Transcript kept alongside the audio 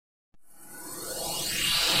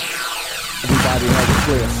nobody has to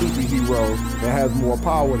play a superhero that has more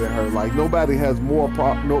power than her. Like nobody has more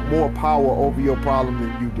power over your problem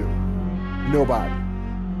than you do. Nobody.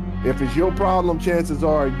 If it's your problem, chances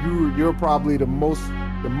are you're probably the most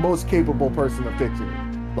capable person of fixing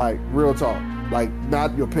it. Like real talk. Like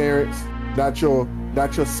not your parents, not your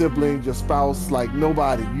siblings, your spouse. Like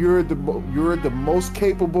nobody. You're the most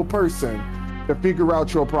capable person to figure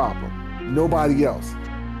out your problem. Nobody else.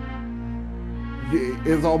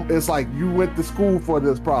 It's like you went to school for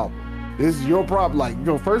this problem. This is your problem. Like,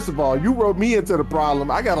 first of all, you wrote me into the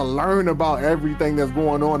problem. I gotta learn about everything that's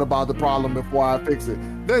going on about the problem before I fix it.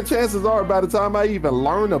 Then chances are, by the time I even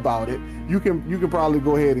learn about it, you can probably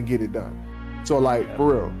go ahead and get it done. So, like,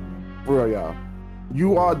 for real, y'all,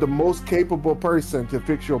 you are the most capable person to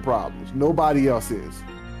fix your problems. Nobody else is.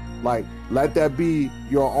 Like, let that be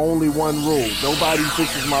your only one rule. Nobody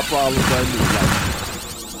fixes my problems but me. Like,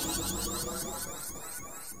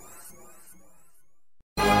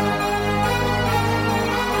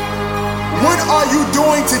 what are you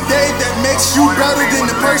doing today that makes you better than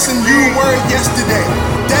the person you were yesterday?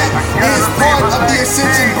 That is part of the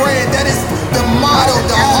Ascension brand. That is the motto,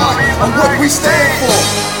 the heart of what we stand for.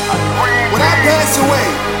 When I pass away,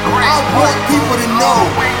 I want people to know.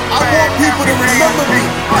 I want people to remember me.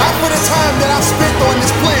 Not for the time that I spent on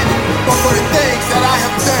this planet, but for the things that I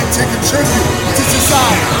have done to contribute to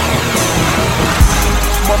society.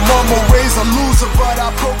 My mama raised a loser, but I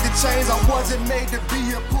broke the chains. I wasn't made to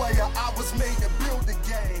be a player, I was made to build the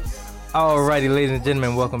game. Alrighty, ladies and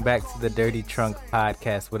gentlemen, welcome back to the Dirty Trunk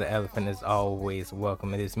Podcast, where the elephant is always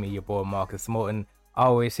welcome. It is me, your boy Marcus Morton.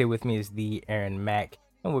 Always here with me is the Aaron Mack,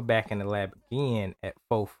 and we're back in the lab again at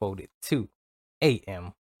 4:42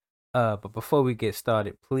 a.m. But before we get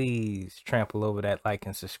started, please trample over that like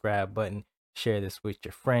and subscribe button. Share this with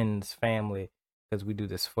your friends, family, because we do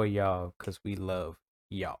this for y'all, because we love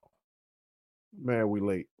y'all. Man, we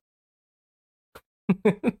late.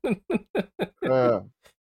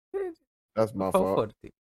 That's my fault.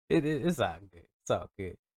 It's all good. It's all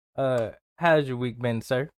good. How's your week been,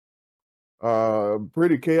 sir?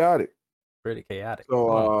 Pretty chaotic. Pretty chaotic.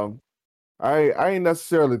 So I ain't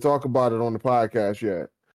necessarily talk about it on the podcast yet,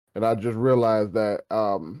 and I just realized that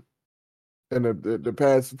in the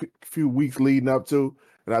past few weeks leading up to,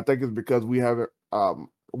 and I think it's because we haven't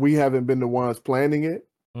been the ones planning it.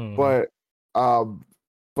 Mm-hmm. But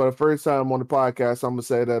for the first time on the podcast, I'm gonna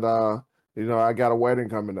say that I got a wedding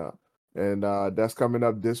coming up, and that's coming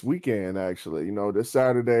up this weekend. Actually, this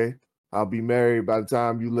Saturday I'll be married. By the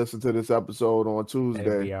time you listen to this episode on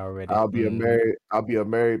Tuesday, I'll be a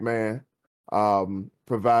married man.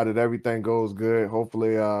 Provided everything goes good.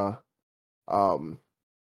 Hopefully, Alyssa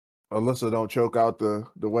don't choke out the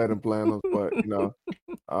wedding planners, but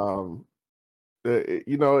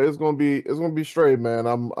it's gonna be straight, man.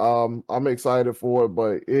 I'm excited for it,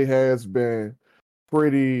 but it has been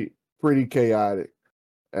pretty chaotic,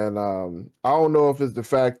 and I don't know if it's the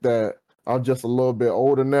fact that I'm just a little bit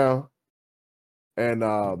older now, and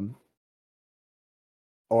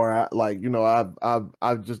or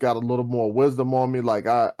I've just got a little more wisdom on me. Like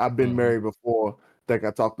I've been married before. I think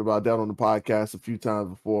I talked about that on the podcast a few times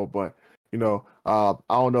before, but I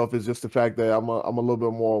don't know if it's just the fact that I'm a little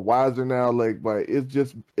bit more wiser now. Like, but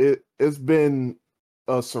it's been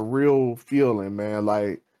a surreal feeling, man.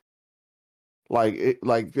 Like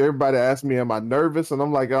everybody asks me, am I nervous? And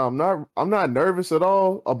I'm like, I'm not nervous at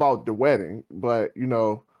all about the wedding, but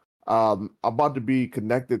I'm about to be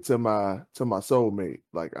connected to my soulmate.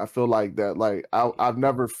 Like I feel like that. Like I've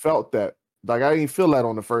never felt that. Like I didn't feel that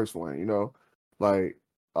on the first one. Like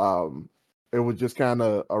it was just kind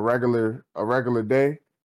of a regular day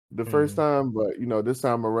the first time, but this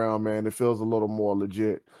time around, man, it feels a little more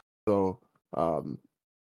legit. So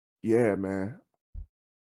yeah, man.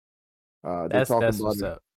 They're talking about what's it.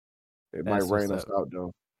 up. It might rain us out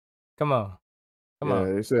though. Come on.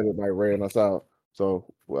 They said it might rain us out. So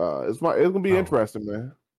it's gonna be interesting,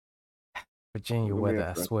 man. Virginia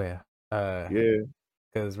weather, I swear. Yeah.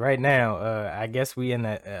 Because right now, I guess we in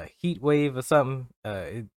a heat wave or something.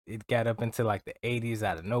 It got up into like the 80s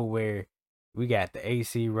out of nowhere. We got the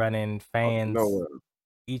AC running, fans,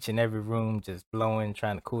 each and every room just blowing,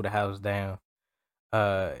 trying to cool the house down.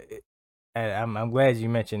 And I'm glad you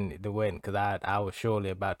mentioned the wedding, because I was surely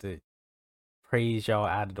about to praise y'all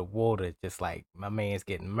out of the water. Just like my man's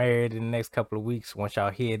getting married in the next couple of weeks. Once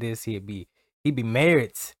y'all hear this, he'd be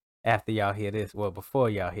married after y'all hear this. Well, before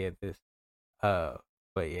y'all hear this.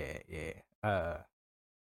 But yeah.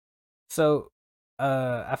 So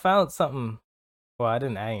I found something. Well, I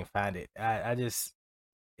ain't find it. I just,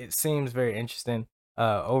 it seems very interesting.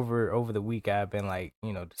 Over the week I've been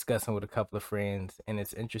discussing with a couple of friends, and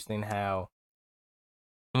it's interesting how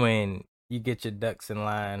when you get your ducks in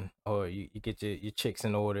line, or you get your chicks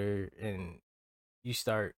in order, and you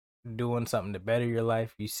start doing something to better your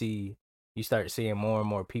life, you start seeing more and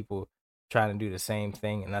more people trying to do the same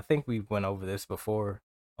thing. And I think we went over this before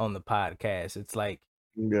on the podcast. It's like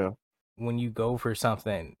Yeah. when you go for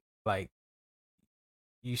something, like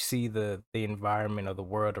you see the environment or the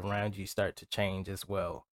world around you start to change as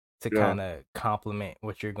well, to Yeah. kind of complement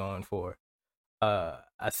what you're going for.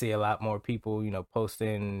 I see a lot more people,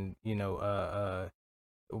 posting,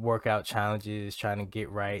 workout challenges, trying to get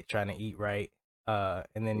right, trying to eat right.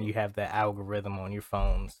 And then you have that algorithm on your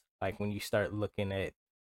phones. Like when you start looking at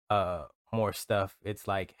uh more stuff, it's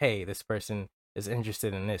like, hey, this person is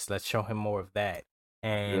interested in this. Let's show him more of that.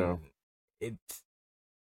 Yeah. And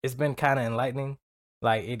it's been kind of enlightening.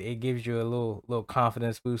 Like it gives you a little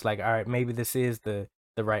confidence boost. Like, all right, maybe this is the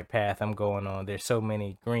right path I'm going on. There's so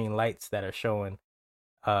many green lights that are showing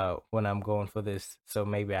when I'm going for this, so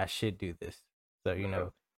maybe I should do this.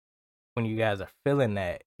 So, when you guys are feeling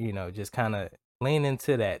that, just kind of lean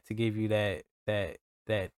into that to give you that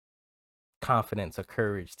confidence or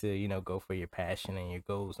courage to, go for your passion and your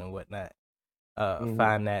goals and whatnot. Hmm.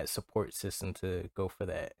 Find that support system to go for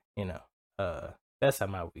that. Uh that's how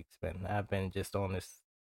my week's been. I've been just on this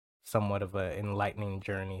somewhat of a enlightening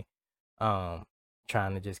journey, um,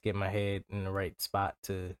 trying to just get my head in the right spot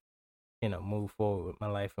to, move forward with my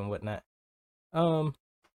life and whatnot. Um,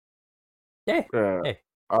 yeah, Yeah. yeah.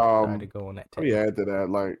 Sorry to Um, go on that let me tangent. add to that.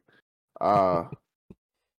 Like,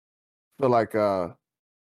 feel like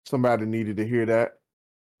somebody needed to hear that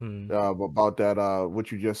Mm, about that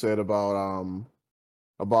what you just said about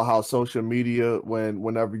how social media,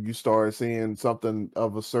 whenever you start seeing something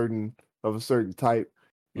of a certain type,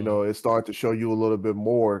 mm. it starts to show you a little bit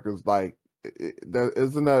more, because like that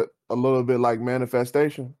isn't that a little bit like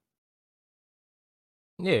manifestation.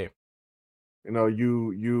 Yeah.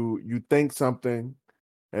 You think something,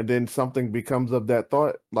 and then something becomes of that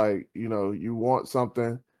thought. Like, you want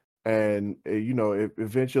something, and if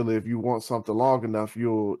eventually, if you want something long enough,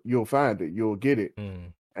 you'll find it, you'll get it.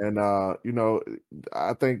 Mm, And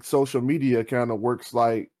I think social media kind of works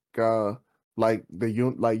like like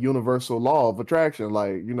universal law of attraction.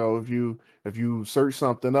 Like, if you search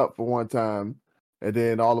something up for one time, and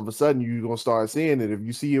then all of a sudden you're gonna start seeing it. If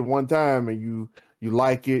you see it one time and you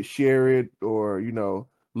like it, share it, or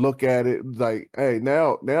look at it, like, hey,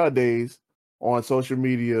 nowadays on social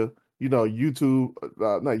media, YouTube,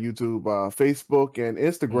 not YouTube, Facebook and mhm.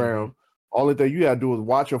 Instagram, only thing you gotta do is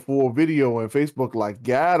watch a full video, and Facebook like,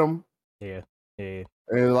 got them. Yeah, yeah.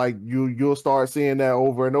 And like you'll start seeing that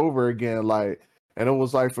over and over again. Like, and it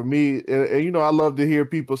was like, for me, and I love to hear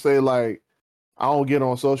people say like, I don't get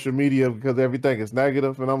on social media because everything is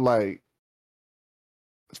negative. And I'm like,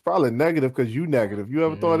 it's probably negative because you negative. You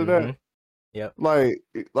ever thought of that? Mhm. Yep. Like,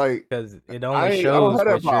 like Because it I only I don't shows have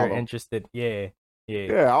that what you're problem. interested. Yeah, yeah.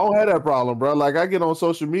 Yeah, I don't have that problem, bro. Like, I get on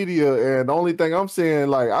social media, and the only thing I'm seeing,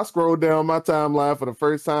 like, I scrolled down my timeline for the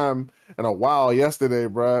first time in a while yesterday,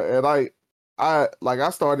 bro, and I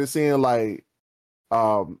started seeing like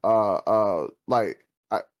I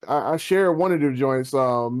shared one of the joints. It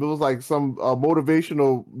was like some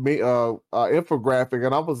motivational infographic,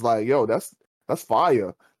 and I was like, yo, that's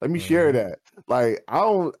fire. Let me share Mhm. that. Like, I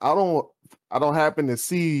don't happen to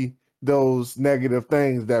see those negative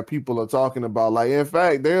things that people are talking about. Like, in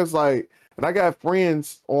fact, there's like, and I got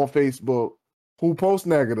friends on Facebook who post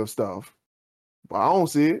negative stuff, but I don't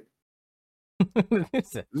see it.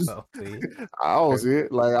 Oh, see, I don't true. see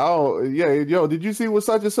it. Like, I don't. Yeah, yo, did you see what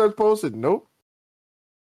such and such posted? Nope.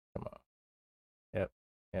 Come on. Yep,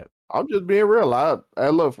 yep. I'm just being real. I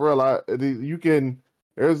look, for real. You can.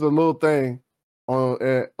 There's a little thing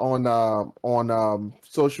on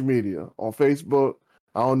social media, on Facebook.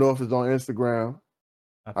 I don't know if it's on Instagram.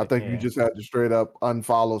 I I think, think you yeah. just have to straight up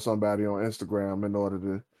unfollow somebody on Instagram in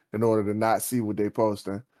order to not see what they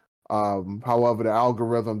posting. However, the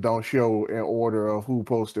algorithm don't show in order of who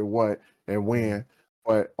posted what and Mm, when.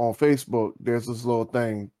 But on Facebook, there's this little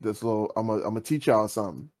thing. This little. I'm gonna teach y'all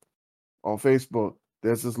something. On Facebook,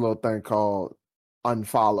 there's this little thing called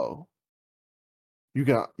unfollow. You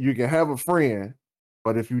can have a friend,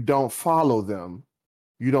 but if you don't follow them,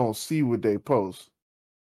 you don't see what they post.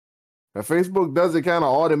 Now, Facebook does it kind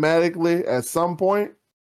of automatically at some point,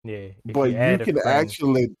 yeah. If you but you add a can friend.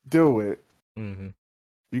 actually do it. Mhm.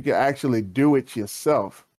 You can actually do it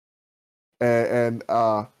yourself, and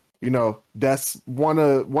that's one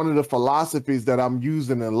of the philosophies that I'm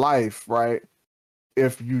using in life. Right?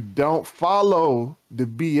 If you don't follow the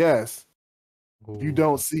BS, you Ooh,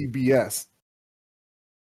 don't see BS.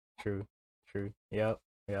 true, true. Yep,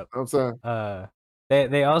 yep. I'm saying. Uh,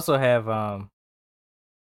 they also have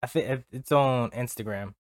I think it's on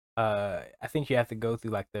Instagram. I think you have to go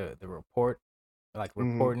through like the report, like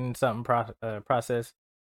Mm-hmm. reporting something process,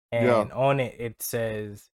 Yeah. and on it it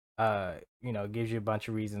says, gives you a bunch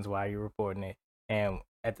of reasons why you're reporting it, and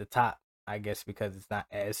at the top, I guess because it's not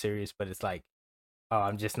as serious, but it's like, oh,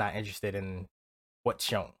 I'm just not interested in what's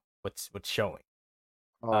shown, what's showing.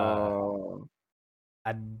 Uh, Uh,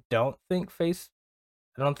 I don't think face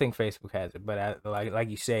I don't think Facebook has it, but like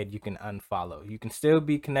you said, you can unfollow. You can still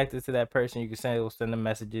be connected to that person. You can send them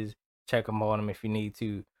messages, check them on them if you need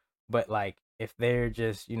to. But like if they're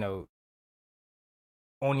just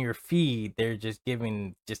on your feed, they're just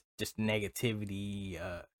giving just negativity.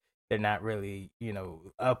 They're not really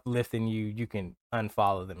uplifting you. You can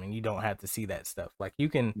unfollow them, and you don't have to see that stuff. Like you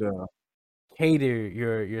can yeah. cater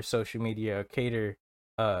your social media or cater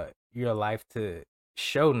your life to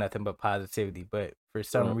show nothing but positivity. But for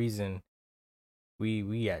some Right. reason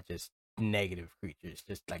we are just negative creatures,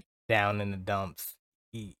 just like down in the dumps.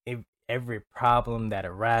 Every problem that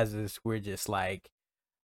arises, we're just like,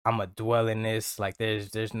 I'm gonna dwell in this. Like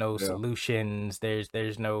there's no Yeah. solutions.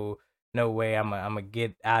 There's no way I'm gonna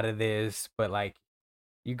get out of this. But like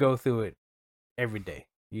you go through it every day.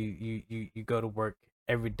 You go to work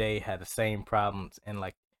every day, have the same problems, and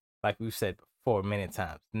like we've said before many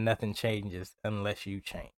times, nothing changes unless you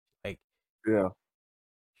change. Like Yeah.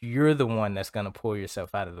 you're the one that's gonna pull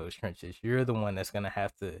yourself out of those trenches. You're the one that's gonna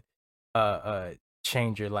have to uh uh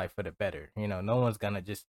change your life for the better. No one's gonna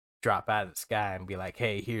just drop out of the sky and be like,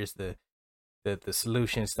 hey, here's the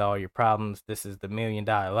solutions to all your problems. This is the $1 million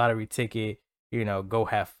lottery ticket. Go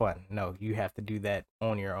have fun. No, you have to do that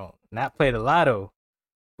on your own. Not play the lotto,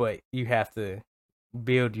 but you have to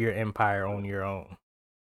build your empire on your own.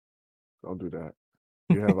 Don't do that.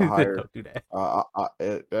 You have a higher. Don't do that.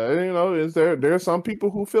 Is there's some people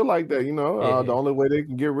who feel like that. The Yeah. only way they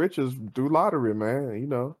can get rich is through lottery,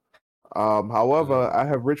 man. However, Lottery. I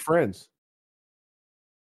have rich friends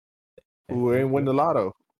who There ain't you win go. the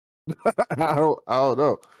lotto. I don't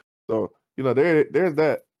know. So there's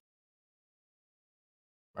that.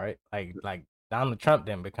 Right? Like Donald Trump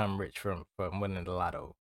didn't become rich from winning the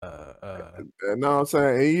lotto. No, I'm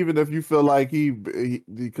saying even if you feel like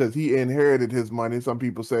because he inherited his money, some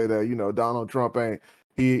people say that Donald Trump ain't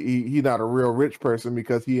he not a real rich person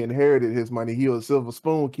because he inherited his money. He was a silver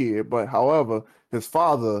spoon kid, but however, his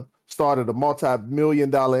father started a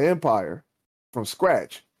multi-million-dollar empire from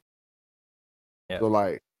scratch. Yeah. So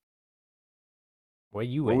like, Where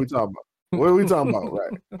you what we at? talking about? What are we talking about,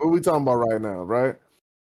 right? What are we talking about right now, right?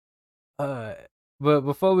 uh, but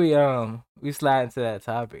before we slide into that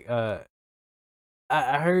topic,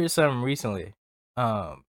 I heard something recently,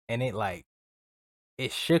 and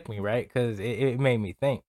it shook me, right? Because it made me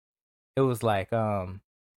think. It was like one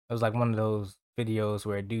of those videos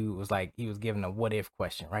where a dude was like, he was given a what if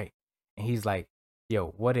question, right? And he's like, yo,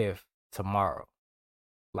 what if tomorrow,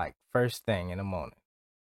 like first thing in the morning,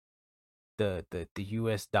 the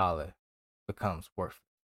US dollar becomes worthless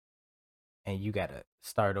and you gotta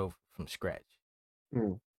start over from scratch.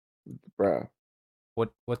 Hmm, bruh.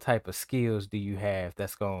 What type of skills do you have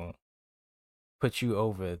that's gonna put you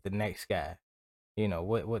over the next guy?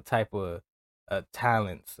 What type of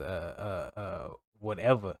talents,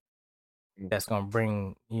 whatever Hmm, that's gonna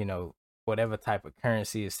bring, whatever type of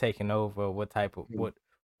currency is taking over, what type of hmm,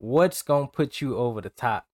 what's gonna put you over the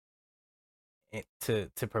top to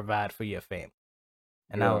provide for your family.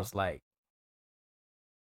 And I Yeah, was like,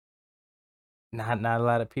 not a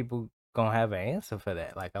lot of people gonna have an answer for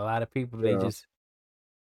that. Like a lot of people, yeah,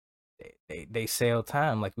 they sell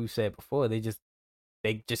time, like we said before. They just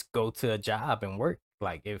go to a job and work.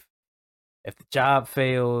 Like if the job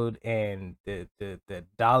failed and the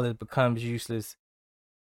dollar becomes useless,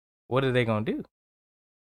 what are they gonna do?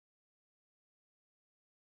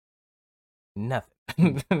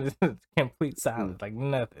 hmm, Nothing. Complete hmm. silence, like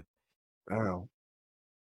nothing. Damn.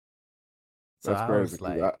 So That's I crazy was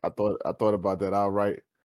because like, I thought about that. I'll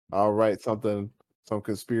write some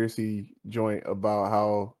conspiracy joint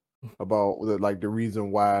about like the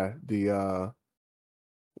reason why the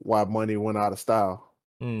why money went out of style.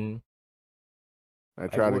 mm, I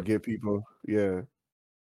like try to get people, yeah,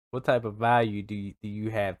 what type of value do you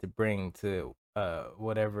have to bring to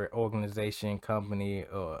whatever organization, company,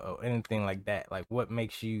 or anything like that? Like what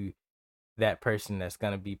makes you that person that's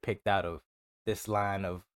gonna be picked out of this line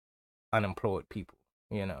of unemployed people,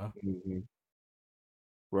 you know? hmm,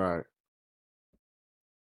 right.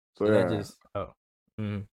 So So that yeah, just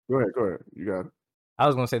mm. go ahead, you got it. I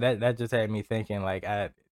was gonna say that just had me thinking like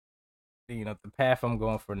the path I'm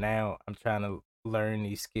going for now, I'm trying to learn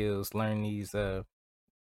these skills, learn these uh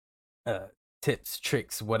tips,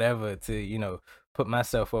 tricks, whatever to put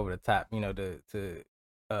myself over the top, to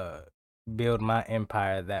build my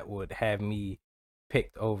empire that would have me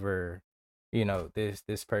picked over,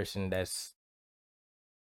 this person that's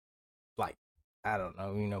like, I don't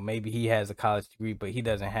know, maybe he has a college degree, but he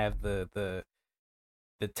doesn't have the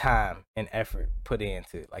time and effort put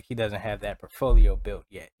into it. Like he doesn't have that portfolio built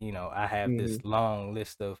yet. I have this Mhm. long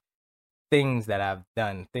list of things that I've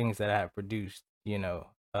done, things that I have produced.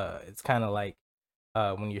 It's kind of like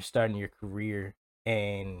when you're starting your career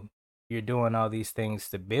and you're doing all these things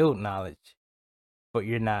to build knowledge, but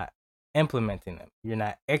you're not implementing them. You're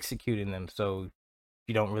not executing them. So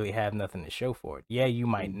you don't really have nothing to show for it. Yeah, you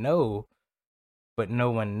might know, but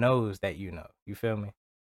no one knows that you know. You feel me?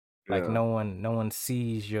 Like Yeah. no one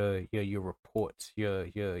sees your reports,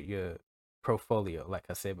 your portfolio, like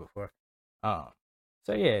I said before. Um,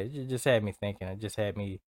 so yeah, it just had me thinking. It just had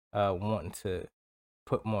me wanting to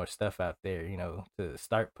put more stuff out there. To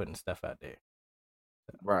start putting stuff out there.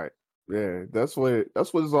 Right. Yeah. That's what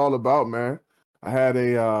it's all about, man. I had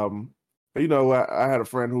I had a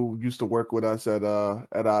friend who used to work with us at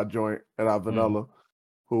our joint at our Mm. vanilla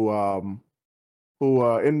who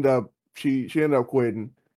ended up she ended up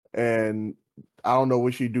quitting, and I don't know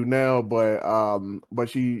what she do now, but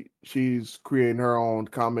she's creating her own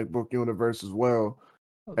comic book universe as well.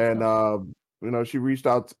 Oh, And tough. she reached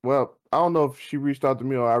out well, I don't know if she reached out to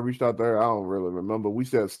me or I reached out to her. I don't really remember. We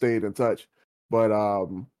stayed in touch. But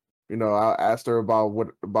I asked her about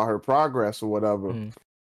her progress or whatever. Mm.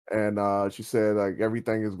 And she said like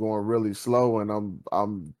everything is going really slow and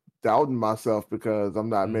I'm doubting myself because I'm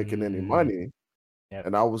not making any Mm. money. Yep.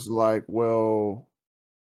 And I was like, well,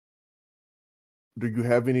 do you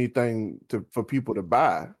have anything for people to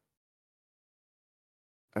buy?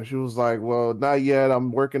 And she was like, well, not yet.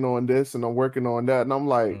 I'm working on this and I'm working on that. And I'm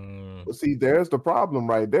like, Mm. well, see, there's the problem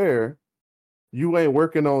right there. You ain't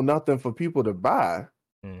working on nothing for people to buy.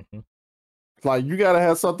 Mm-hmm. Like, you got to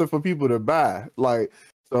have something for people to buy. Like,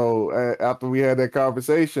 so after we had that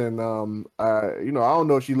conversation, I don't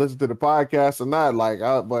know if she listened to the podcast or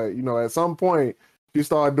not. But at some point, she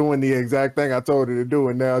started doing the exact thing I told her to do,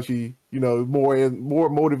 and now she, more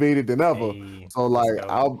motivated than ever. Hey, So let's like,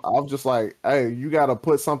 go. I'm just like, hey, you got to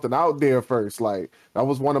put something out there first. Like that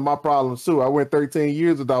was one of my problems too. I went 13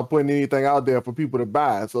 years without putting anything out there for people to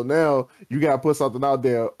buy. So now you got to put something out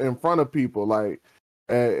there in front of people. Like,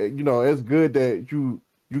 it's good that you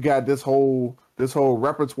got this whole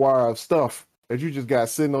repertoire of stuff that you just got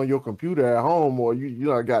sitting on your computer at home, or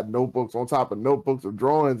got notebooks on top of notebooks of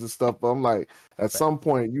drawings and stuff. But I'm like, at But some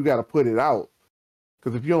point, you got to put it out,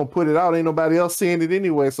 because if you don't put it out, ain't nobody else seeing it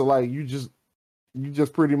anyway. So like, you just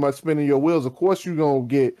pretty much spinning your wheels. Of course, you're gonna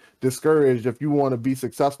get discouraged if you want to be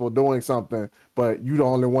successful doing something, but you the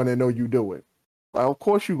only one that know you do it. Like, of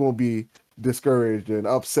course, you're gonna be discouraged and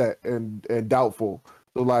upset and doubtful.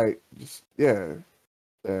 So like, just yeah,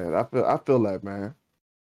 I feel that, man.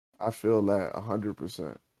 I feel that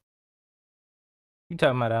 100%. you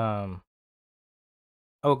talking about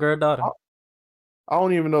oh, girl, daughter. I, I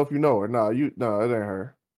don't even know if you know her. No, it ain't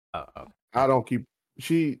her. Oh, okay. I don't keep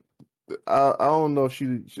she. I don't know if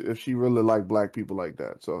she really like black people like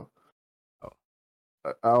that. So Oh,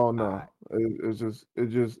 I don't all right. know. It's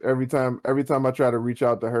just every time I try to reach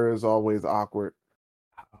out to her, it's always awkward.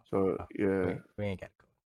 Oh, So oh, yeah, we ain't gotta go.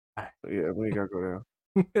 yeah, we ain't gotta go there.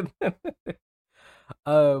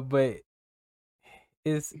 All right. But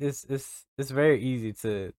it's very easy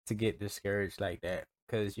to get discouraged like that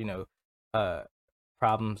because uh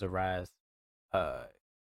problems arise. Uh,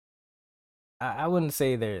 I wouldn't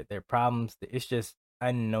say they're problems. It's just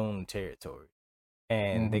unknown territory,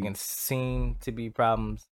 and they Hmm. can seem to be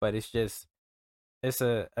problems, but it's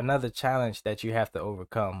another challenge that you have to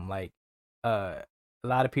overcome. Like a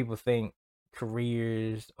lot of people think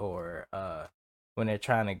careers or when they're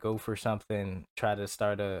trying to go for something, try to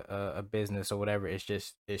start a business or whatever,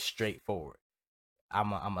 it's straightforward.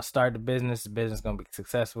 I'm gonna start the business gonna be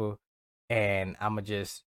successful, and I'm gonna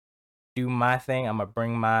just do my thing. I'm gonna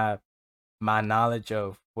bring my knowledge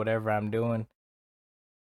of whatever I'm doing,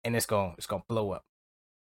 and it's gonna blow up.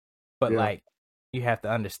 But Yeah. like you have to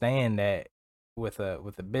understand that with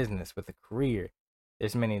a business, with a career,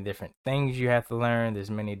 there's many different things you have to learn. There's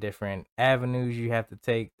many different avenues you have to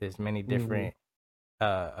take. There's many Hmm. different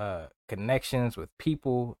connections with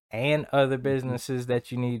people and other Hmm. businesses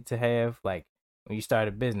that you need to have. Like when you start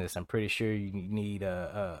a business, I'm pretty sure you need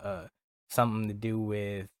something to do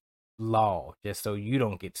with law, just so you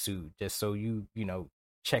don't get sued, just so you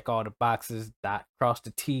check all the boxes, cross the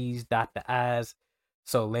T's, dot the I's,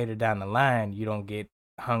 so later down the line you don't get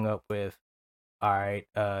hung up with, all right,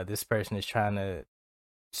 this person is trying to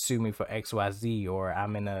sue me for XYZ, or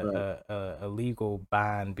I'm in Right. a legal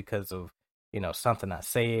bind because of, something I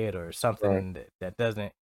said, or Right. something that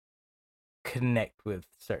doesn't connect with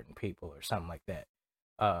certain people or something like that.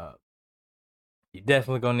 Uh, you're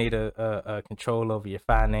definitely gonna need a control over your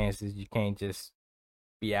finances. You can't just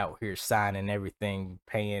be out here signing everything,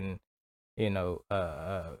 paying, you know, uh,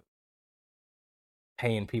 uh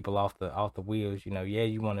paying people off the wheels. Yeah,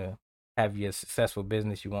 you want to have your successful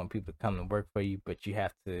business. You want people to come and work for you, but you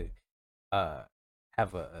have to uh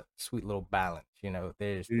have a sweet little balance.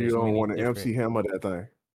 There's You there's don't many want to different. MC Hammer that thing.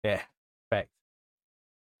 Yeah, facts.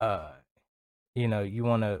 Uh, you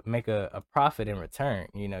want to make a profit in return.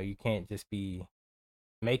 You can't just be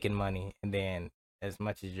making money and then as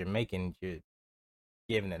much as you're making, you're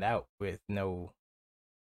giving it out with no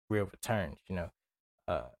real returns.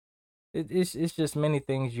 Uh, it's just many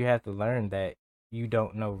things you have to learn that you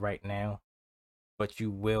don't know right now, but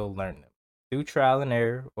you will learn them through trial and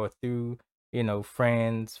error, or through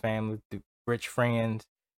friends, family, through rich friends,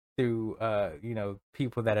 through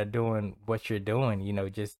people that are doing what you're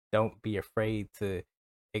doing. Just don't be afraid to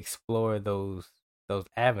explore those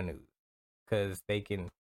avenues, because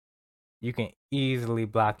you can easily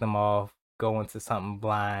block them off, go into something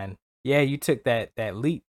blind. Yeah, you took that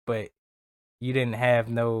leap, but you didn't have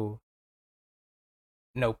no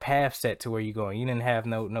path set to where you're going. You didn't have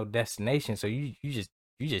no destination, so you just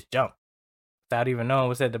jumped without even knowing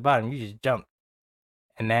what's at the bottom. You just jumped,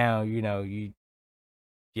 and now you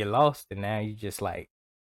lost, and now you just like,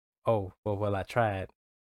 oh well, I tried,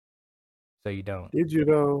 so you don't. Did you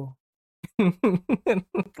though?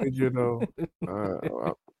 Did you know?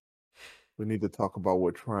 We need to talk about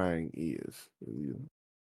what trying is.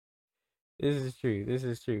 This is true. This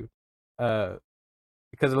is true. Uh,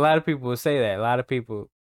 because a lot of people will say that. A lot of people,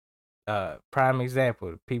 prime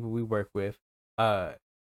example, people we work with, uh,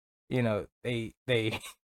 they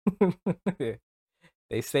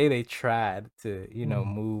they say they tried to,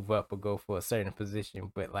 move up or go for a certain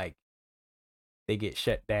position, but like they get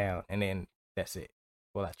shut down, and then that's it.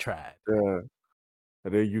 Well, I tried. Yeah.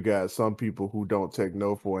 And then you got some people who don't take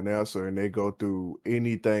no for an answer, and they go through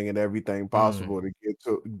anything and everything Mm, possible to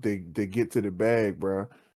get to the bag, bro.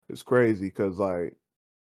 It's crazy because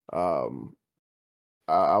um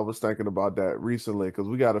I was thinking about that recently because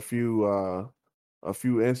we got a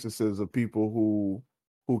few instances of people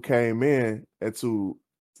who came in into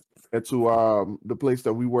the place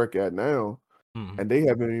that we work at now, mm, and they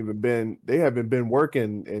haven't been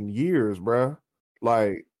working in years, bro.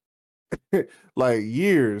 Like like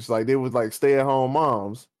years. Like they was like stay at home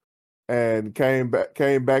moms and came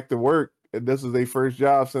back to work. And this is their first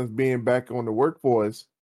job since being back on the workforce.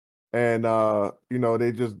 And like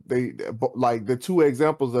the two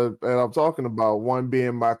examples that I'm talking about, one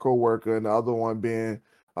being my coworker and the other one being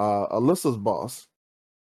Alyssa's boss,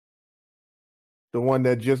 the one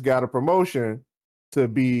that just got a promotion to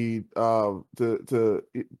be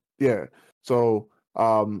yeah. So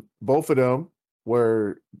both of them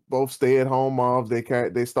were both stay at home moms. They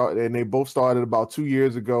both started about 2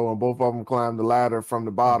 years ago, and both of them climbed the ladder from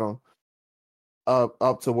the mm, bottom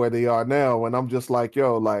up to where they are now. And I'm just like,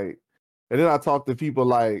 yo, like, and then I talk to people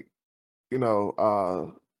like, you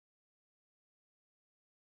know,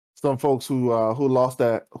 some folks who lost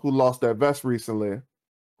that vest recently,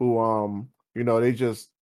 who they just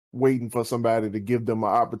waiting for somebody to give them an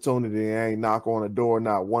opportunity and ain't knock on the door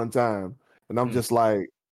not one time. And I'm mm. just like,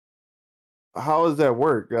 how does that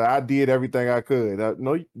work? I did everything I could.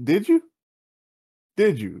 No, did you?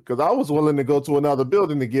 Did you? Because I was willing to go to another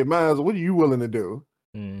building to get mine. What are you willing to do?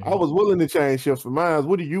 I Mhm. was willing to change shifts for mine.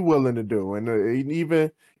 What are you willing to do? And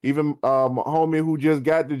even my homie who just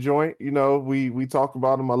got the joint, we talk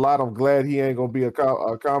about him a lot. I'm glad he ain't gonna be a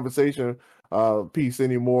conversation piece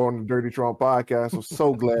anymore on the Dirty Trump podcast. I'm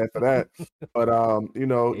so glad for that. But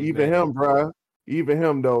even Amen. him, bruh, even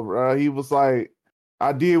him though, bruh, he was like,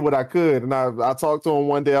 I did what I could, and I talked to him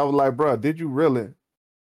one day. I was like, bruh, did you really?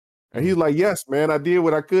 And Mm, he's like, yes, man, I did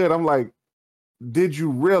what I could. I'm like, did you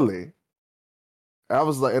really? I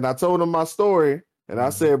was like, and I told him my story, and I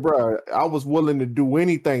mhm, said, bro, I was willing to do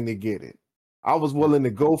anything to get it. I was mm, willing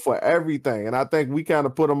to go for everything. And I think we kind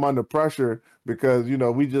of put him under pressure because,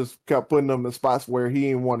 we just kept putting him in spots where he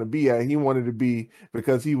didn't want to be at. He wanted to be,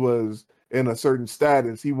 because he was in a certain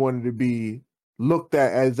status, he wanted to be looked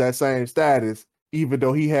at as that same status, even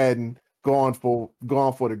though he hadn't gone for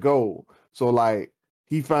the goal. So like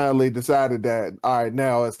he finally decided that, all right,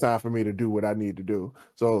 now it's time for me to do what I need to do.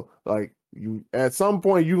 So like you at some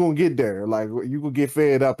point you're gonna get there. Like you can get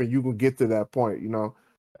fed up and you can get to that point.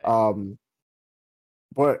 Um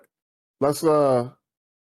but let's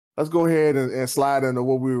let's go ahead and slide into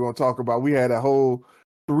what we were gonna talk about. We had a whole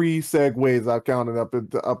 3 segues I've counted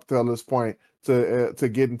up till this point to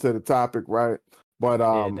get into the topic, right? But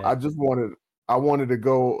I just wanted to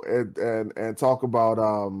go and talk about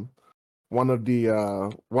one of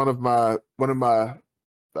my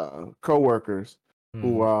coworkers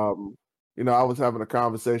who I was having a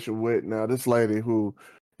conversation with. Now this lady who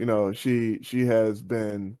she has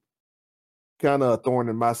been kind of a thorn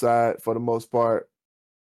in my side for the most part.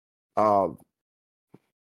 I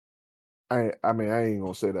mean, I ain't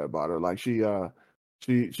gonna say that about her. Like she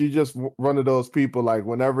just one of those people. Like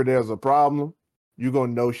whenever there's a problem, you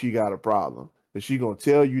gonna know she got a problem, and she gonna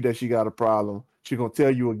tell you that she got a problem. She gonna tell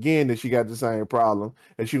you again that she got the same problem,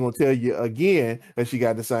 and she gonna tell you again that she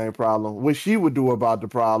got the same problem. What she would do about the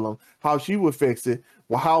problem, how she would fix it,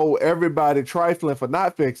 how everybody trifling for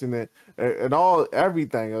not fixing it, and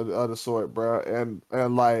everything of the sort, bro. And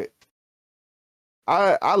like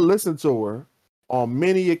I listened to her on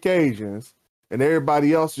many occasions, and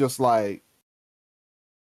everybody else just like,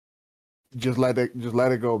 just let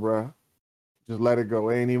it go, bro. Just let it go.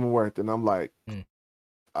 It ain't even worth it. And I'm like, all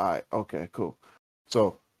right, okay, cool.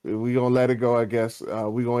 So we gonna let it go, I guess.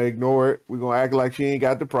 We gonna ignore it. We gonna act like she ain't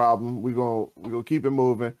got the problem. We gonna keep it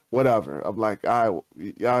moving. Whatever. I'm like, all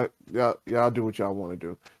right, y'all do what y'all want to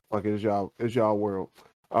do. Like it's y'all world.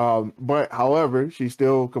 But however, she's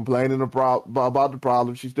still complaining about the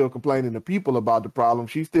problem. She's still complaining to people about the problem.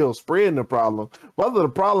 She's still spreading the problem. Whether the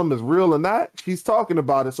problem is real or not, she's talking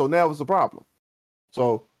about it. So now it's a problem.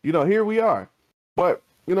 So, here we are. But,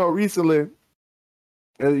 recently,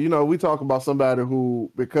 we talk about somebody who,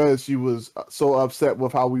 because she was so upset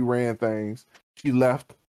with how we ran things, she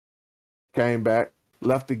left, came back,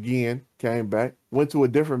 left again, came back, went to a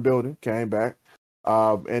different building, came back.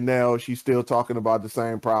 And now she's still talking about the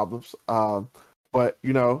same problems. But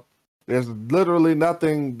there's literally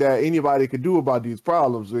nothing that anybody could do about these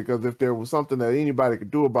problems, because if there was something that anybody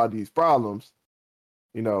could do about these problems,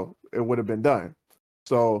 it would have been done.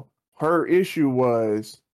 So her issue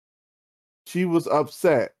was she was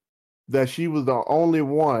upset that she was the only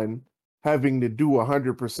one having to do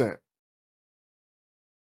 100%.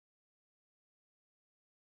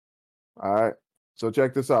 All right. So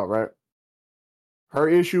check this out, right? Her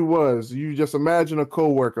issue was, you just imagine a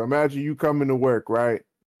coworker. Imagine you coming to work, right?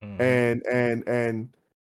 Mm-hmm. And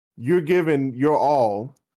you're giving your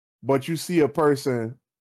all, but you see a person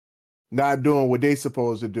not doing what they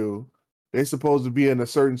supposed to do. They're supposed to be in a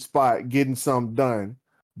certain spot getting something done,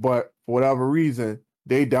 but for whatever reason,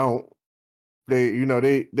 they don't. They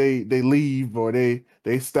leave, or they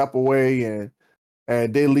step away,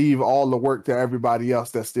 and they leave all the work to everybody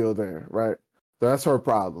else that's still there, right? So that's her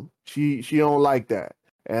problem. She don't like that.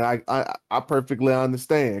 And I perfectly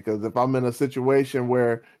understand, because if I'm in a situation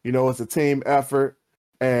where, it's a team effort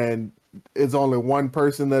and it's only one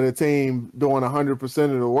person of the team doing 100%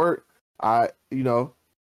 of the work,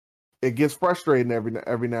 it gets frustrating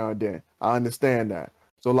every now and then. I understand that.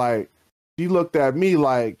 So like, she looked at me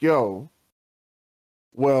like, yo,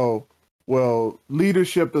 well,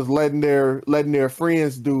 leadership is letting their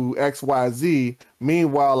friends do X, Y, Z.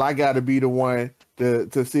 Meanwhile, I got to be the one to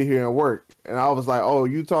sit here and work. And I was like, oh,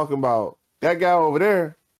 you talking about that guy over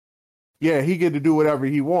there? Yeah, he get to do whatever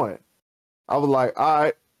he want. I was like, all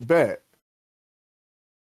right, bet.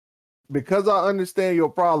 Because I understand your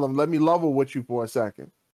problem, let me level with you for a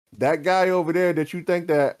second. That guy over there that you think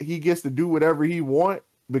that he gets to do whatever he want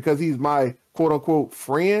because he's my quote unquote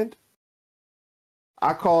friend,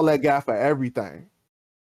 I call that guy for everything.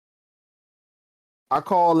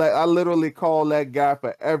 I literally call that guy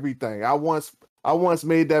for everything. I once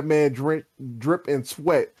made that man drip and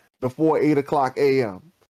sweat before 8:00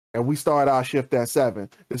 a.m. and we started our shift at 7.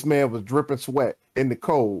 This man was dripping sweat in the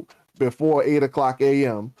cold before 8:00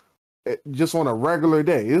 a.m. just on a regular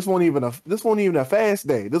day. This wasn't even a fast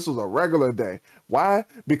day. This was a regular day. Why?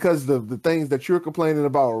 Because the things that you're complaining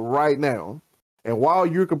about right now. And while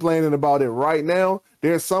you're complaining about it right now,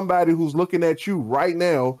 there's somebody who's looking at you right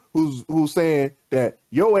now who's saying that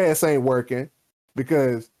your ass ain't working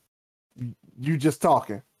because you just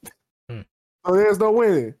talking. So there's no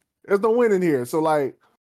winning. There's no winning here. So like,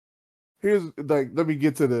 here's like, let me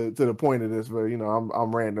get to the point of this, but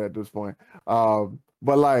I'm ranting at this point.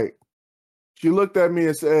 But like, she looked at me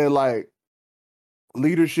and said like,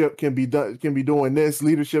 leadership can be doing this,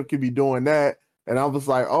 leadership can be doing that, and I was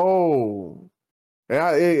like, oh.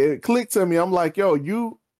 And it clicked to me. I'm like, yo,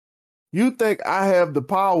 you think I have the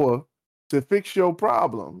power to fix your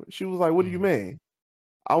problem? She was like, what do you mean?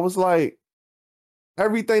 I was like,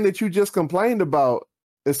 everything that you just complained about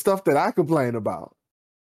is stuff that I complain about.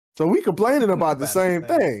 So we complaining about the same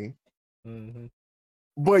thing. Mm-hmm.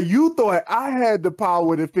 But you thought I had the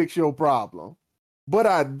power to fix your problem. but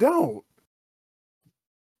I don't.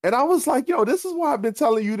 And I was like, yo, this is why I've been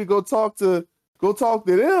telling you to go talk to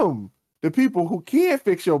them, the people who can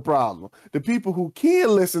fix your problem, the people who can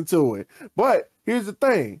listen to it. But here's the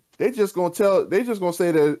thing: they just gonna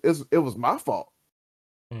say that it was my fault.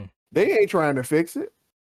 They ain't trying to fix it.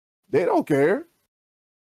 They don't care.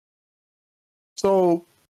 So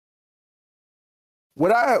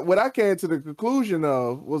what I came to the conclusion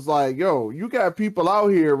of was like, yo, you got people out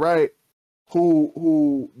here, right,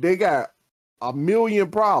 who they got a million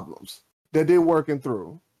problems that they're working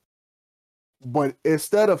through. But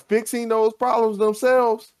instead of fixing those problems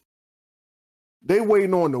themselves, they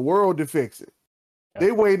waiting on the world to fix it. Yeah.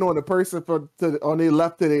 They waiting on the person from their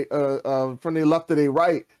left to their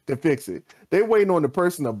right to fix it. They waiting on the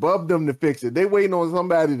person above them to fix it. They waiting on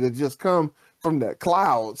somebody to just come from the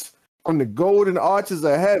clouds, from the golden arches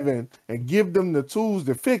of heaven, and give them the tools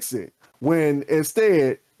to fix it. When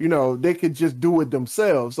instead, they could just do it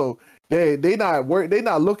themselves. So they not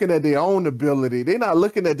looking at their own ability. They're not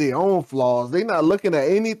looking at their own flaws. They're not looking at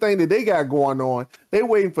anything that they got going on. They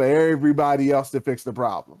waiting for everybody else to fix the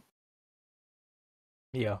problem.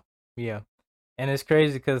 Yeah. And it's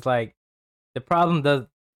crazy because like the problem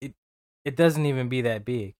doesn't even be that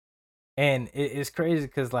big. And it's crazy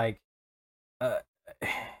because like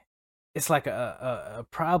it's like a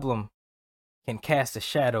problem can cast a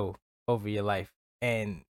shadow over your life,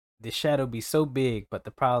 and the shadow be so big, but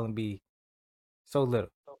the problem be so little,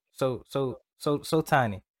 so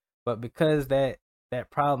tiny. But because that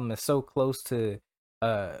problem is so close to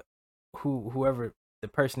whoever the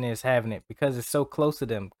person is having it, because it's so close to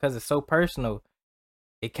them, because it's so personal,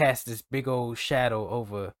 it casts this big old shadow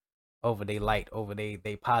over their light, over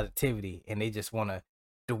their positivity, and they just want to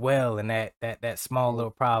dwell in that small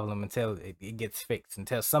little problem until it gets fixed,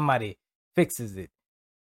 until somebody fixes it.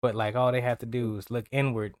 But like all they have to do is look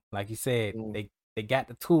inward, like you said. They got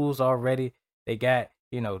the tools already. They got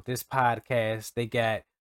this podcast. They got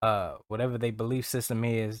whatever their belief system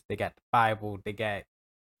is. They got the Bible. They got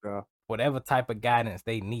whatever type of guidance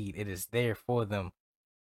they need. It is there for them.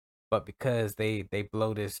 But because they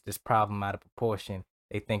blow this problem out of proportion,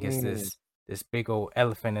 they think it's this big old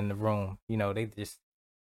elephant in the room.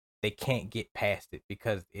 They can't get past it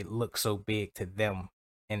because it looks so big to them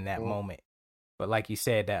in that moment. But like you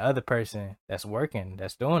said, that other person that's working,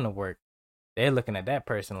 that's doing the work, they're looking at that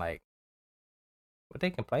person like, what they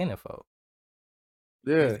complaining for?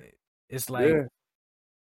 Yeah. It's like,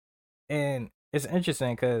 and it's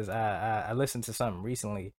interesting because I listened to something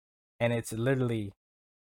recently, and it's literally,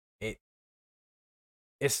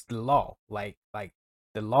 it's the law. Like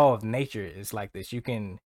the law of nature is like this. You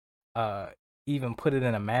can even put it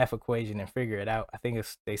in a math equation and figure it out. I think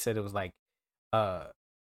they said it was like the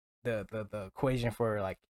equation for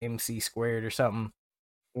like MC squared or something.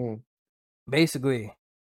 Basically,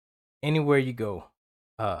 anywhere you go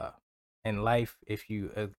in life, if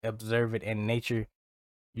you observe it in nature,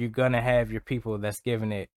 you're gonna have your people that's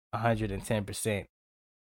giving it 110%,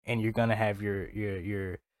 and you're gonna have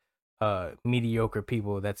your mediocre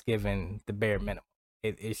people that's giving the bare minimum.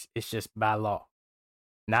 It's just by law.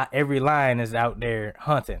 Not every lion is out there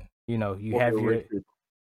hunting. You have your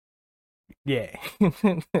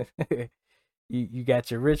you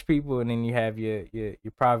got your rich people, and then you have your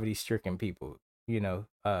poverty stricken people.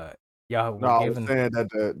 Y'all I was saying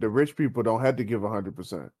that the rich people don't have to give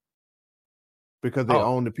 100% because they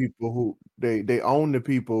own the people who they own the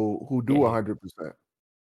people who do 100%.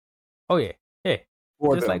 Oh yeah,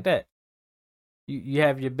 just like that. You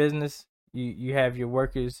have your business, you have your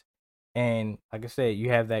workers, and like I said, you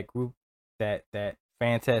have that group, that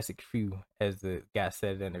fantastic few, as the guy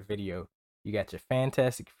said in the video. You got your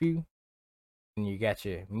fantastic few, and you got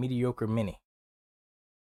your mediocre many,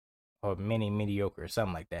 or mini mediocre, or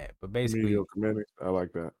something like that. But basically, mediocre many, I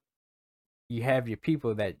like that. You have your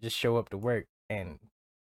people that just show up to work, and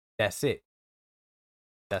that's it.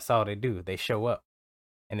 That's all they do. They show up,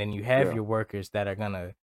 and then you have your workers that are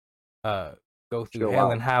gonna go through hell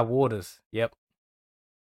and high waters. Yep,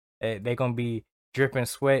 they're gonna be dripping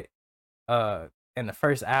sweat in the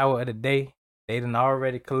first hour of the day. They done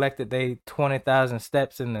already collected they 20,000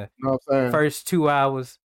 steps in the first 2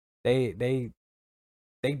 hours. They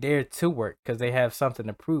dare to work because they have something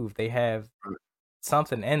to prove. They have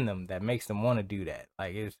something in them that makes them want to do that.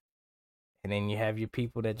 Like and then you have your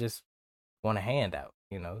people that just want a handout.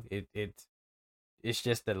 It's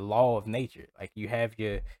just the law of nature. Like you have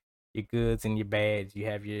your goods and your bads. You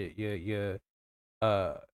have your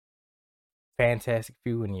fantastic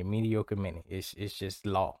few and your mediocre many. It's just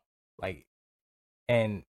law. Like,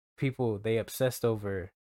 and people, they obsessed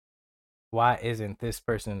over, why isn't this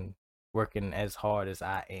person working as hard as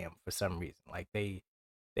I am for some reason. Like they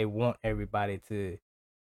want everybody to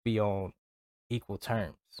be on equal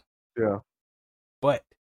terms. Yeah. But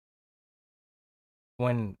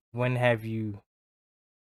when have you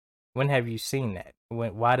seen that?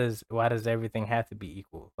 Why does everything have to be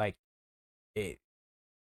equal? Like it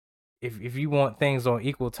if you want things on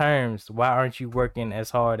equal terms, why aren't you working as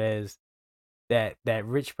hard as that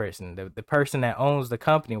rich person, the person that owns the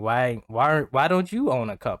company? Why don't you own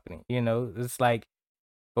a company? You know, it's like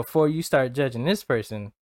before you start judging this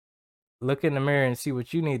person, look in the mirror and see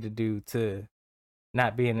what you need to do to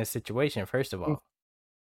not be in this situation, first of all.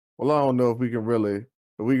 Well, I don't know if we can really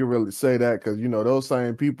say that, because those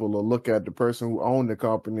same people will look at the person who owned the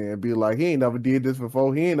company and be like, he ain't never did this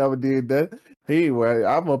before, he ain't never did that. Well,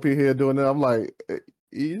 I'm up here doing it. I'm like,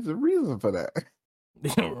 there's a reason for that.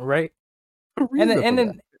 Right? And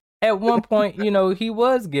then at one point, he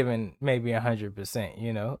was given maybe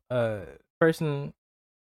 100%. Person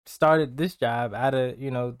started this job out of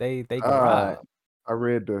they garage. I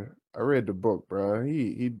read the book, bro.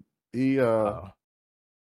 He Oh,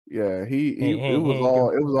 yeah, he it was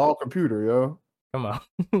ain't all computer, yo. come on.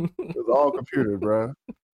 It was all computer, bro.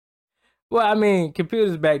 Well, I mean,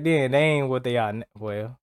 computers back then, they ain't what they are now.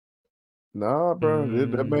 Well, Nah, bro.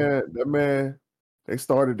 That man, they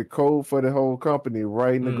started the code for the whole company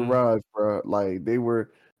right in the garage, bro. Like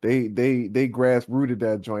they grass rooted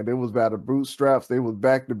that joint. They was by the bootstraps. They was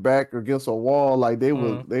back to back against a wall. Like they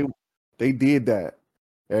did that.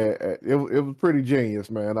 It was pretty genius,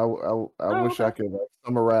 man. I wish I could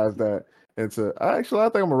summarize that into. I think I'm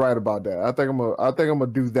gonna write about that. I think I'm gonna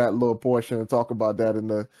do that little portion and talk about that in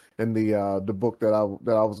the book that I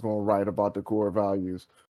was gonna write about the core values.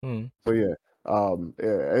 So yeah,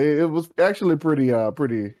 it was actually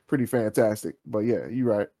pretty fantastic. But yeah, you're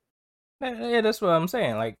right. Yeah, that's what I'm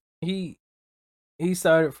saying. Like he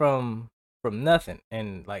started from nothing,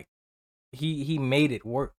 and like he made it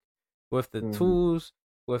work with the tools,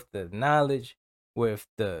 with the knowledge, with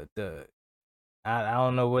the I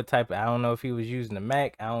don't know what type of, I don't know if he was using a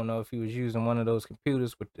Mac. I don't know if he was using one of those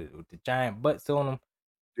computers with the giant butts on them.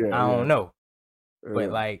 Yeah, I don't know. But Yeah.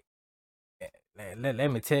 like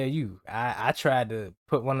let me tell you, I tried to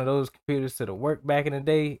put one of those computers to the work back in the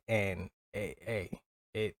day, and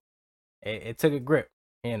it took a grip,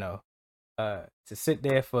 to sit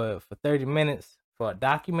there for 30 minutes for a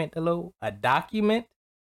document to load,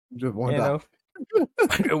 Just one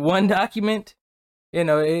one document,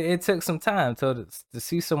 it took some time to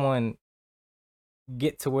see someone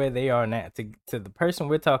get to where they are now, to the person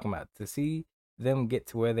we're talking about, to see them get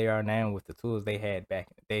to where they are now with the tools they had back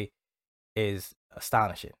in the day is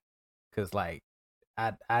astonishing. Cause like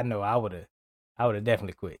I know I would have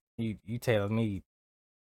definitely quit. You telling me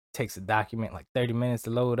takes a document like 30 minutes to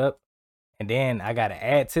load up, and then I gotta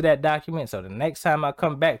add to that document, so the next time I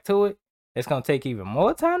come back to it, it's gonna take even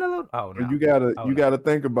more time to load. Oh no. You gotta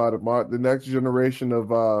think about it, Mark. The next generation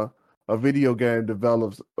of video game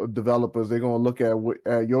developers, they're gonna look at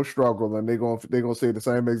your struggle, and they're gonna say the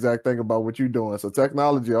same exact thing about what you're doing. So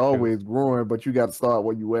technology always growing, but you got to start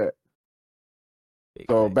where you at.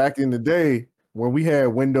 So back in the day when we had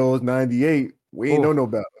Windows 98, we ain't know no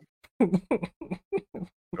better.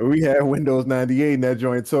 We had Windows 98, and that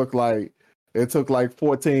joint took like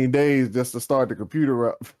 14 days just to start the computer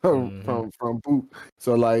up from boot.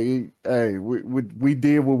 So like, hey, we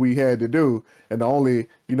did what we had to do, and the only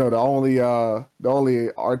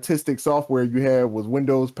artistic software you had was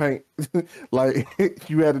Windows Paint. Like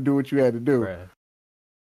you had to do what you had to do.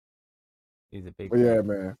 He's a big. But yeah,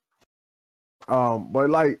 man. But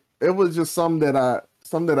like it was just something that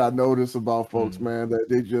I noticed about folks, man, that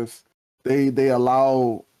they just they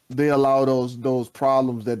allow those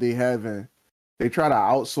problems that they having. They try to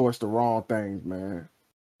outsource the wrong things, man.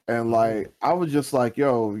 And like I was just like,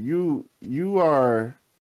 yo, you are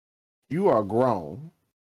grown.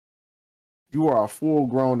 You are a full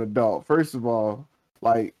grown adult. First of all,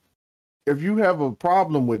 like if you have a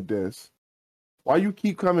problem with this, why you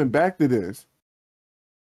keep coming back to this?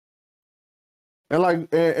 And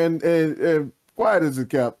like and quiet as it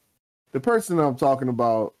kept, the person I'm talking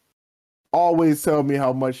about always tell me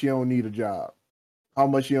how much you don't need a job, how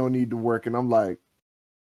much you don't need to work, and I'm like,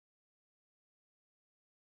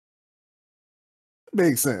 it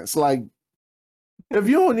makes sense. Like, if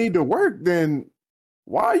you don't need to work, then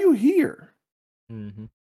why are you here? And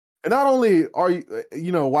not only are you,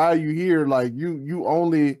 why are you here? Like, you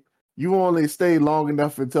only stay long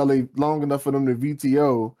enough for them to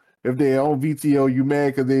VTO. If they own VTO, you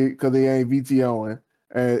mad because they ain't VTOing,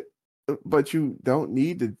 but you don't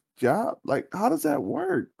need job? Like, how does that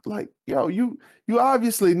work? Like, yo, you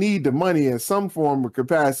obviously need the money in some form of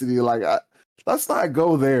capacity. Like, let's not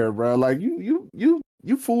go there, bro. Like, you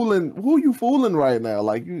fooling, who you fooling right now?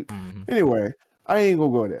 Like, you. Anyway, I ain't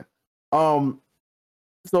gonna go there.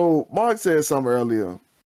 So Mark said something earlier,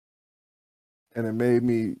 and it made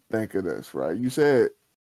me think of this. Right? You said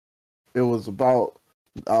it was about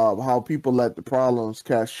how people let the problems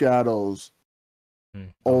cast shadows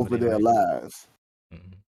over their lives.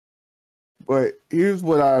 But here's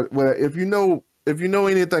what if you know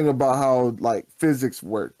anything about how like physics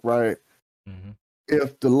work, right?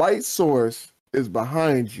 If the light source is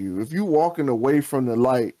behind you, if you walking away from the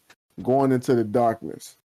light, going into the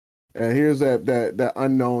darkness, and here's that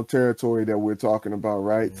unknown territory that we're talking about,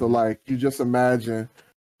 right? So like you just imagine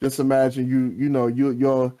your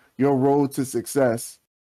road to success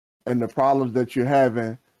and the problems that you're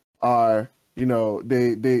having are,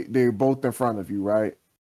 they're both in front of you, right?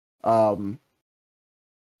 So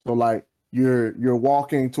like you're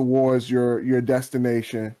walking towards your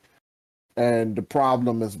destination, and the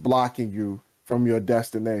problem is blocking you from your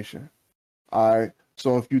destination. All right.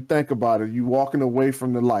 So if you think about it, you walking away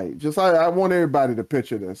from the light. Just I want everybody to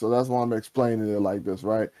picture this. So that's why I'm explaining it like this,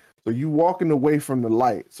 right? So you walking away from the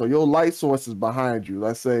light. So your light source is behind you.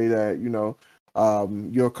 Let's say that,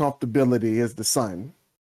 your comfortability is the sun.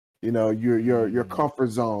 Your comfort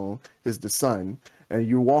zone is the sun, and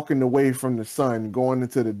you're walking away from the sun, going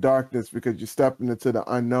into the darkness because you're stepping into the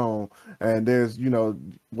unknown. And there's,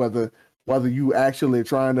 whether you actually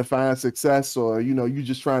trying to find success or you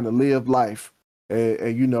just trying to live life,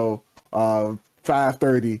 and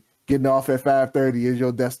 5:30, getting off at 5:30 is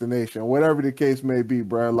your destination, whatever the case may be,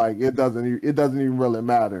 bro. Like it doesn't even really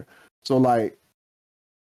matter. So like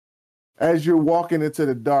as you're walking into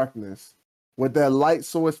the darkness with that light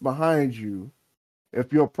source behind you,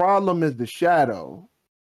 if your problem is the shadow,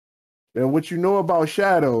 then what you know about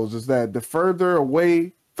shadows is that the further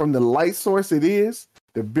away from the light source it is,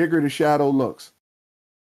 the bigger the shadow looks.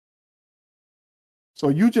 So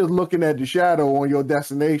you just looking at the shadow on your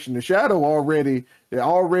destination. The shadow they're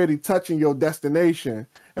already touching your destination,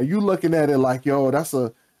 and you looking at it like, yo, that's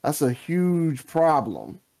a huge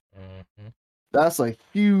problem. That's a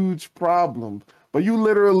huge problem. But you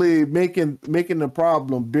literally making the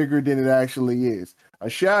problem bigger than it actually is. A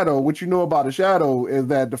shadow, what you know about a shadow is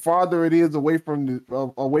that the farther it is away from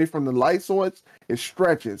the light source, it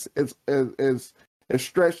stretches. It's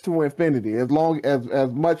stretched to infinity. As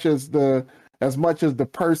much as the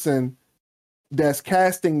person that's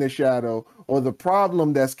casting the shadow or the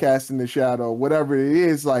problem that's casting the shadow, whatever it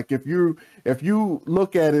is, like if you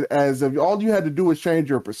look at it as if all you had to do is change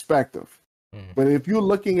your perspective. But if you're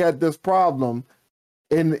looking at this problem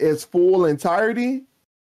in its full entirety,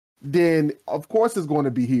 then of course it's going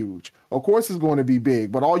to be huge. Of course it's going to be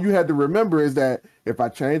big. But all you had to remember is that if I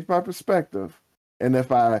change my perspective and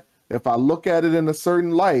if I look at it in a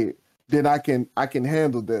certain light, then I can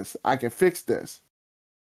handle this. I can fix this.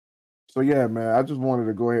 So yeah, man, I just wanted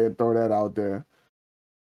to go ahead and throw that out there.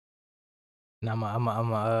 Now I'm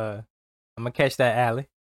gonna catch that alley.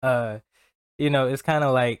 It's kind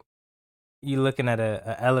of like you looking at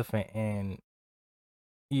a elephant and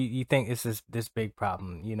you think it's this big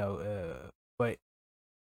problem, but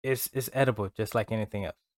it's edible just like anything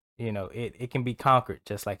else. It can be conquered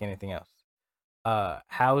just like anything else.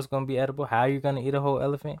 How it's gonna be edible? How you gonna eat a whole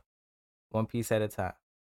elephant? One piece at a time.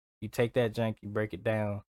 You take that junk, you break it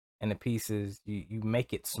down, and the pieces you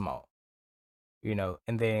make it small.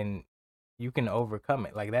 And then you can overcome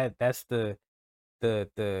it. Like that's the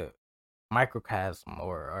microcosm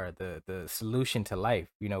or the solution to life.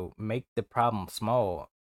 Make the problem small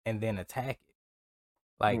and then attack it.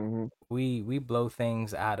 Like we blow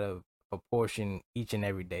things out of proportion each and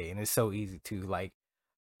every day, and it's so easy to like,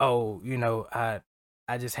 oh, I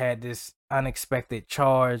just had this unexpected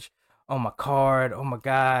charge on my card. Oh my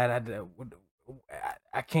god,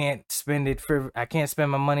 I can't spend it I can't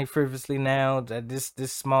spend my money frivolously now. This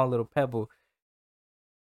small little pebble.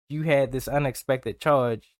 You had this unexpected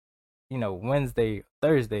charge, Wednesday,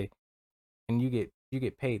 Thursday, and you get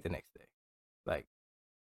paid the next day. Like,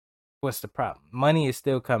 what's the problem? Money is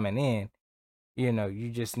still coming in. You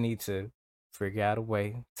just need to figure out a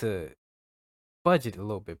way to budget a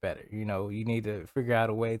little bit better. You need to figure out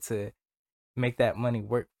a way to make that money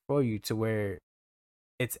work for you to where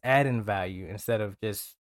it's adding value instead of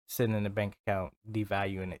just sitting in the bank account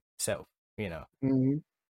devaluing itself. In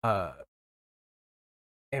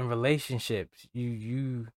relationships,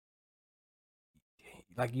 you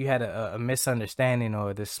like you had a misunderstanding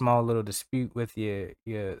or this small little dispute with your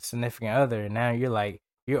significant other, and now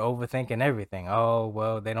you're overthinking everything. Oh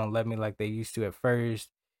well, they don't love me like they used to at first.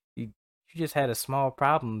 you just had a small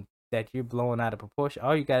problem that you're blowing out of proportion,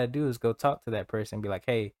 all you got to do is go talk to that person and be like,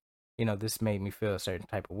 hey, this made me feel a certain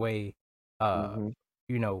type of way. Uh, Mm-hmm.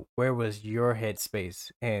 Where was your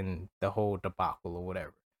headspace in the whole debacle or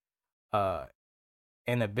whatever? Uh,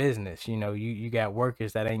 in a business, you got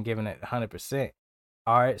workers that ain't giving it 100%.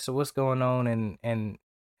 All right, so what's going on in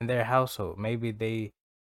their household? Maybe they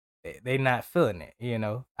not feeling it.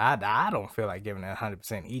 I don't feel like giving it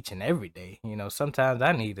 100% each and every day. Sometimes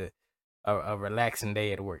I need a relaxing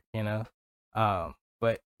day at work.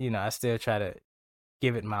 But I still try to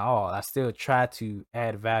give it my all. I still try to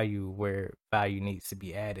add value where value needs to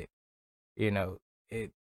be added. You know,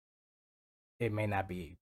 it it may not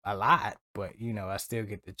be a lot, but I still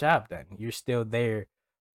get the job done. You're still there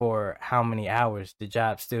for how many hours the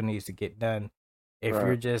job still needs to get done. If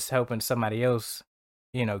you're Right. just helping somebody else,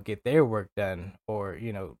 get their work done, or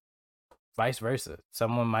vice versa,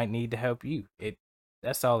 someone might need to help you.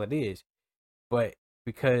 That's all it is. But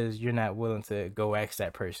because you're not willing to go ask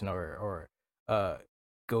that person, or uh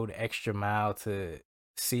go the extra mile to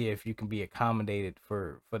see if you can be accommodated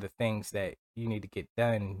for the things that you need to get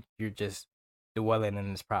done, you're just dwelling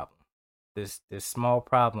in this problem, this small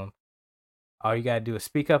problem. All you gotta do is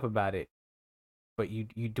speak up about it, but you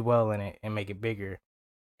dwell in it and make it bigger,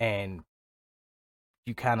 and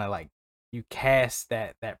you kind of like you cast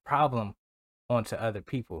that problem onto other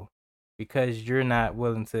people because you're not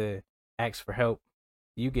willing to ask for help.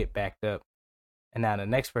 You get backed up, and now the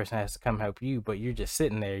next person has to come help you, but you're just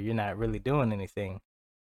sitting there. You're not really doing anything.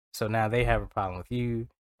 So now they have a problem with you,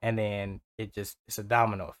 and then it's a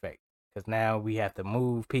domino effect because now we have to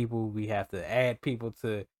move people, we have to add people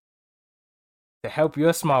to help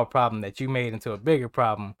your small problem that you made into a bigger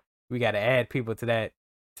problem. We got to add people to that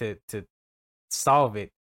to solve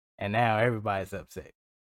it, and now everybody's upset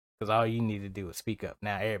because all you need to do is speak up.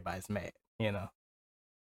 Now everybody's mad.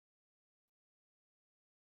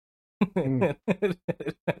 Mm,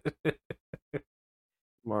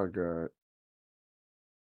 my God.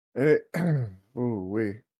 It, ooh,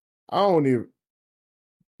 wait. I don't even.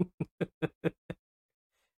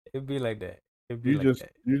 It'd be like that. It'd be You like just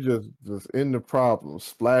that. you just in the problem,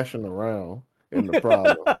 splashing around in the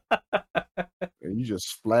problem, and you just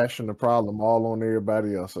splashing the problem all on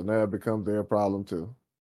everybody else, so now it becomes their problem too.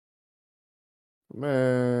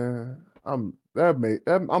 Man, I'm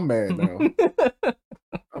mad now.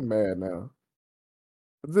 I'm mad now.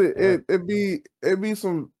 It Yep. it, it be it be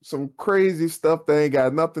some crazy stuff that ain't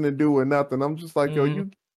got nothing to do with nothing. I'm just like, yo, Hmm.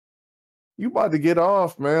 you about to get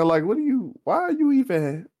off, man. Like, why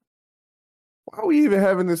are we even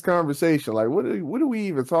having this conversation? Like, what are we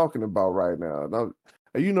even talking about right now? And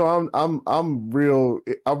I'm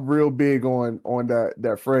real big on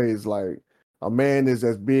that phrase, like a man is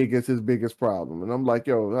as big as his biggest problem. And I'm like,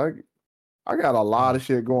 yo, I got a lot of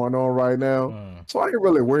shit going on right now. Mm. So I ain't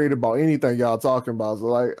really worried about anything y'all talking about. So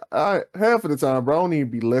like I half of the time, bro, I don't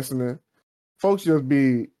even be listening. Folks just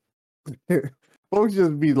be folks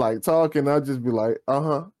just be like talking. I just be like,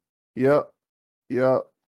 uh-huh. Yep. Yep.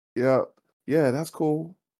 Yep. Yeah, that's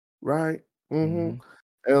cool. Right. Mm-hmm. Hmm.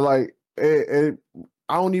 And like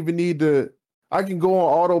I don't even need to I can go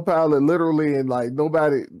on autopilot literally and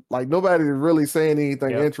nobody is really saying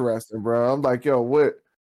anything Yep. interesting, bro. I'm like, yo,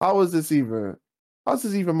 how is this even how's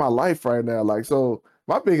this even my life right now? Like, so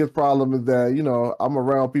my biggest problem is that, I'm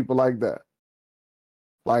around people like that.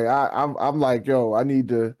 Like I'm like, yo, I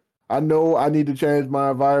know I need to change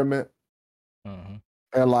my environment. Hmm.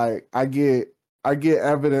 And like I get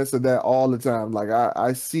evidence of that all the time. Like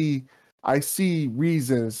I see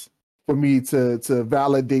reasons for me to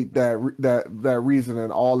validate that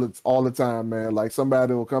reasoning all the time, man. Like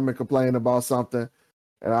somebody will come and complain about something,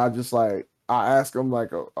 and I ask them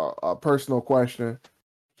like a personal question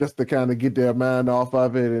just to kind of get their mind off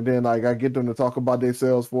of it, and then like I get them to talk about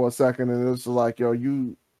themselves for a second, and it's like, yo,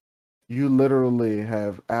 you literally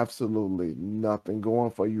have absolutely nothing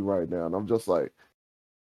going for you right now, and I'm just like,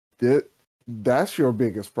 that that's your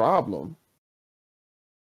biggest problem.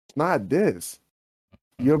 It's not this.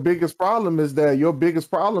 Your biggest problem is that your biggest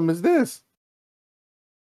problem is this.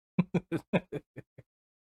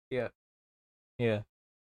 Yeah. Yeah.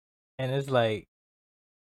 And it's like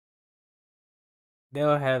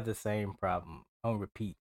they'll have the same problem on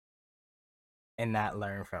repeat and not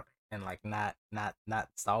learn from it and like not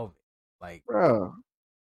solve it. Like Bro,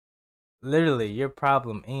 literally your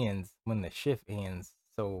problem ends when the shift ends.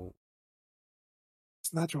 So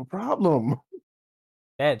it's not your problem.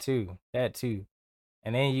 that too.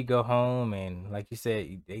 And then you go home and like you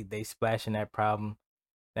said, they splashing that problem.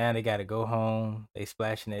 Now they gotta go home. They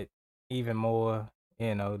splashing it even more.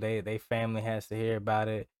 They family has to hear about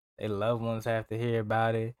it. Their loved ones have to hear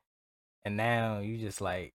about it. and now you just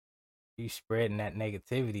like you spreading that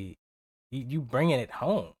negativity, you bringing it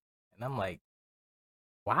home, and I'm like,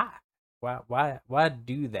 why, why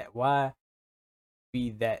do that? Why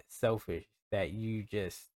be that selfish that you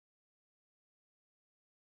just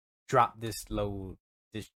drop this load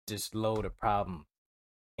of problems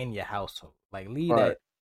in your household? Like leave Right. that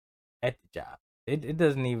at the job. It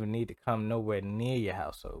doesn't even need to come nowhere near your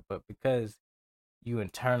household, but because you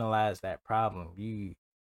internalize that problem,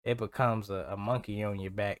 it becomes a monkey on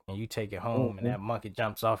your back, and you take it home, and Mm-hmm. that monkey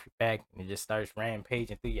jumps off your back and it just starts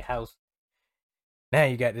rampaging through your house. Now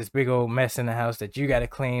you got this big old mess in the house that you got to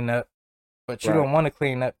clean up, but you Right. don't want to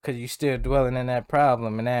clean up because you still dwelling in that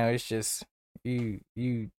problem, and now it's just you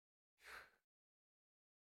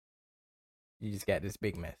just got this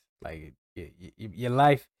big mess. Like your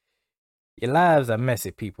lives are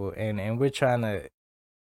messy, people, and we're trying to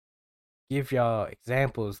give y'all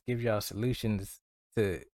examples, give y'all solutions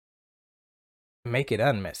to make it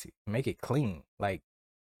unmessy, make it clean. Like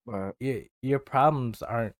Right. your problems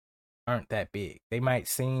aren't that big. They might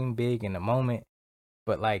seem big in the moment,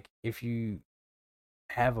 but like if you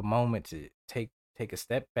have a moment to take a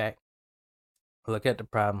step back, look at the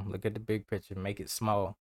problem, look at the big picture, make it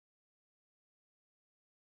small.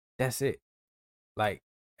 That's it. Like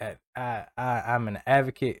I'm an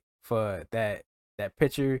advocate for that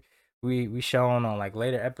picture we shown on like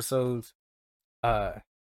later episodes. Do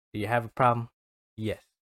you have a problem? Yes.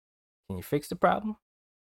 Can you fix the problem?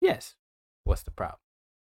 Yes. What's the problem?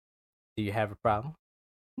 Do you have a problem?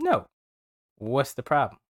 No. What's the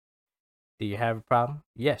problem? Do you have a problem?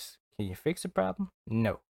 Yes. Can you fix the problem?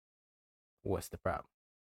 No. What's the problem?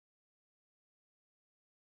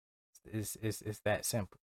 It's that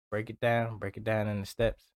simple. Break it down in the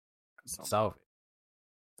steps, solve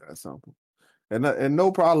it. That's simple. And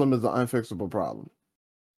no problem is an unfixable problem.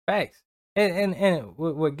 Facts. And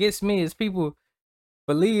what gets me is people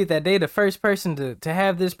believe that they the first person to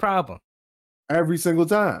have this problem. Every single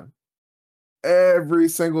time. Every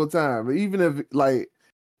single time. Even if like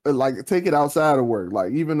take it outside of work.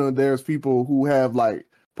 Like even though there's people who have like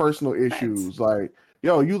personal issues, like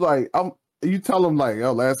yo, you tell them like,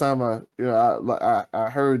 yo, last time I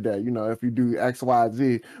heard that, if you do X, Y,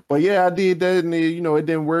 Z, but yeah, I did that and it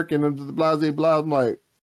didn't work and blah blah blah. I'm like,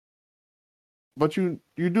 but you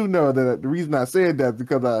do know that the reason I said that is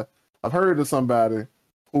because I've heard of somebody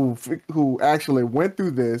who actually went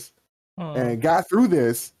through this and got through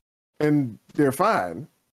this and they're fine.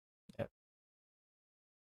 Yep.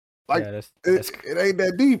 Like yeah, it ain't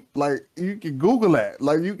that deep. Like you can Google that.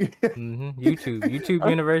 Like you can YouTube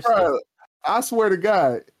University. Bro, I swear to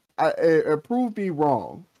God, it proved me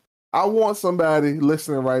wrong. I want somebody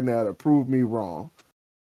listening right now to prove me wrong.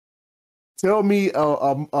 Tell me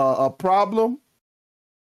a problem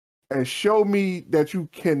and show me that you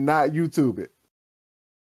cannot YouTube it.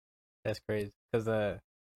 That's crazy. Cause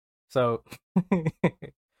so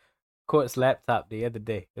Court's laptop the other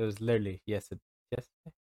day. It was literally yesterday.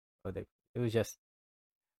 It was just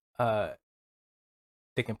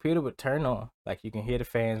the computer would turn on, like you can hear the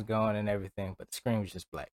fans going and everything, but the screen was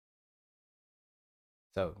just black.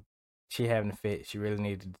 So she having a fit. She really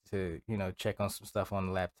needed to, check on some stuff on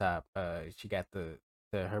the laptop. She got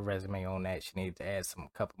her resume on that. She needed to add some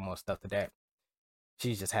couple more stuff to that.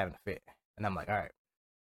 She's just having a fit, and I'm like, all right,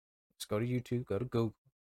 let's go to YouTube, go to Google,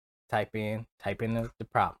 type in the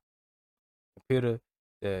problem.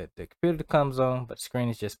 The computer comes on, but the screen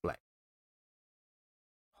is just black.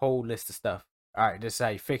 Whole list of stuff. All right, this is how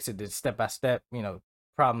you fix it. This step by step,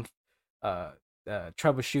 problems,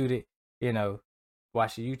 troubleshoot it.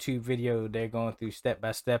 Watch a YouTube video. They're going through step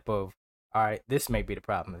by step of, all right, this may be the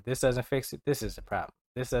problem. If this doesn't fix it, this is the problem.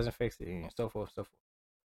 This doesn't fix it, and so forth, so forth.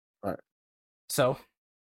 Right. So,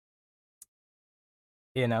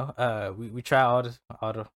 we try all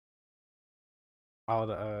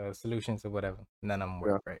the solutions or whatever. None of them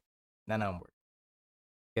work, right? None of them work.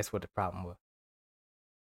 Guess what the problem was?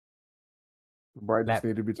 Brightness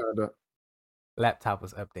need to be turned up. Laptop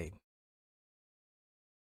was updating.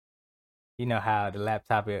 You know how the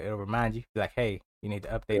laptop it'll remind you, like, hey, you need to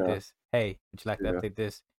update this. Hey, would you like to update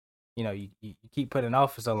this? You keep putting it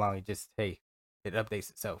off for so long. You just it updates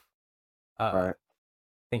itself. Right. I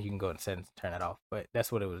think you can go in settings and turn it off, but that's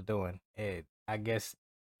what it was doing. I guess,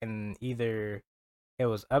 and either it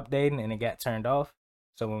was updating and it got turned off.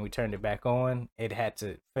 So when we turned it back on, it had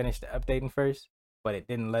to finish the updating first, but it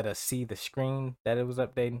didn't let us see the screen that it was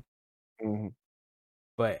updating. Mm-hmm.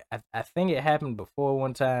 But I think it happened before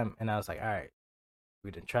one time, and I was like, all right,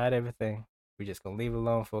 we done tried everything. We just gonna leave it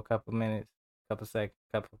alone for a couple minutes, couple seconds,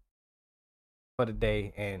 for the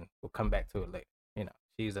day, and we'll come back to it later.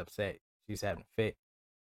 She's upset. She's having a fit.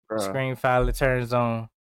 screen finally turns on,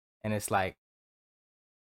 and it's like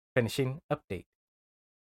finishing update,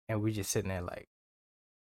 and we just sitting there like,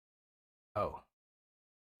 oh.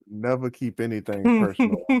 Never keep anything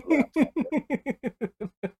personal on the laptop.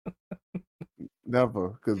 Never,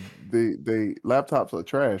 because they laptops are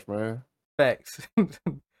trash, man. Facts.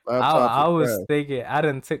 I was thinking I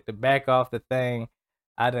done took the back off the thing.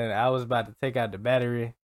 I was about to take out the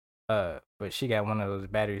battery. But she got one of those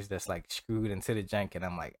batteries that's like screwed into the junk, and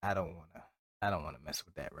I'm like, I don't wanna mess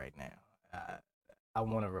with that right now. I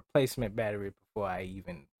want a replacement battery before I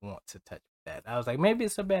even want to touch that. I was like, maybe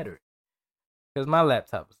it's a battery. Because my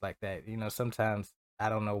laptop was like that. You know, sometimes I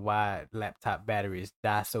don't know why laptop batteries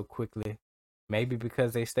die so quickly. Maybe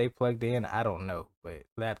because they stay plugged in. I don't know. But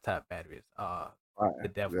laptop batteries are the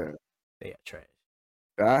devil. Yeah. They are trash.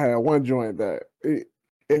 I had one joint that it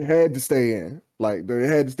had to stay in. Like, it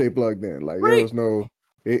had to stay plugged in. Like, there was no...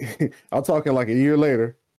 I'm talking like a year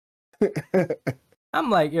later. I'm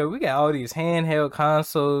like, yo, we got all these handheld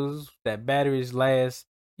consoles that batteries last,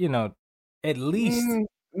 you know, at least...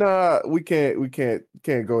 Nah, we can't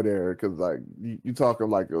go there because like you talking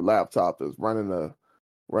like a laptop that's running the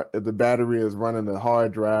battery is running a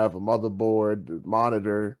hard drive, a motherboard, the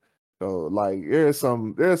monitor. So like there's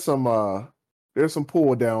some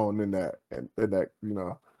pull down in that you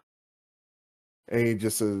know. Ain't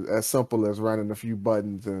just as simple as running a few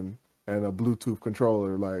buttons and a Bluetooth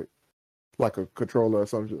controller like a controller or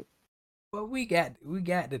something. Well, we got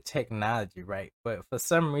the technology, right? But for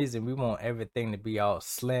some reason, we want everything to be all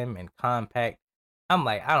slim and compact. I'm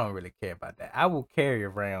like, I don't really care about that. I will carry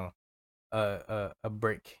around a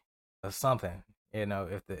brick or something, you know,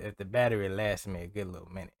 if the battery lasts me a good little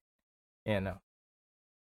minute, you know.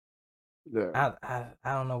 Yeah. I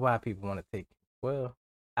don't know why people want to take. Well,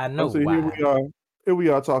 I know why. Here we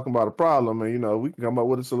are talking about a problem, and you know we can come up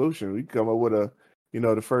with a solution. We can come up with a, you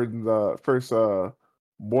know, the first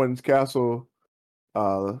Borden's Castle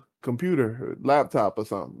computer laptop or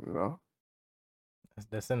something, you know.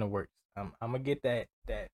 That's in the works. I'm gonna get that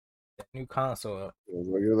new console up.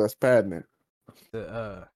 That's patented.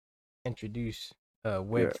 To introduce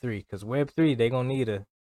Web3, because Web3 they're gonna need a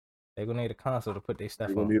console to put their stuff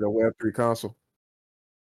on. They're gonna need a Web3 console.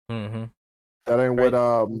 Mm-hmm. That ain't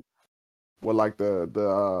what like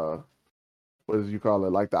the what did you call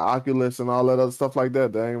it? Like the Oculus and all that other stuff like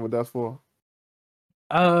that. That ain't what that's for.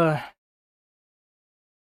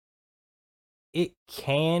 It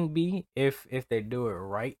can be if they do it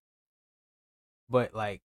right, but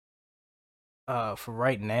like for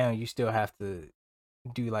right now you still have to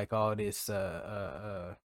do like all this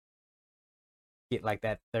get like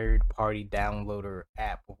that third party downloader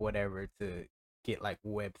app or whatever to get like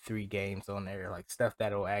Web3 games on there, like stuff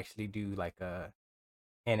that'll actually do like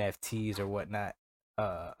NFTs or whatnot.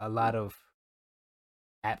 A lot of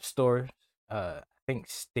app stores, I think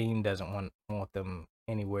Steam doesn't want them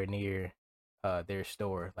anywhere near their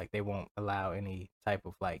store. Like they won't allow any type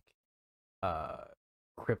of like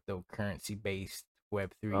cryptocurrency based Web3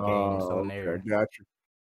 games on there.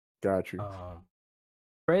 Got you.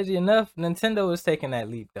 Crazy enough, Nintendo is taking that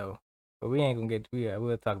leap though, but we ain't gonna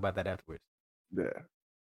we'll talk about that afterwards. Yeah.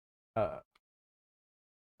 All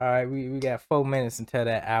right, we got 4 minutes until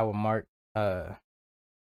that hour mark.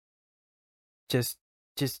 Just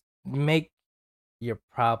make your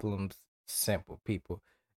problems simple, people.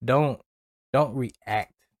 Don't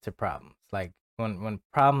react to problems. Like when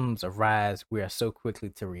problems arise, we are so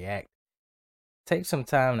quickly to react. Take some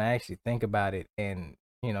time to actually think about it and,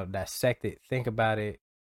 you know, dissect it, think about it.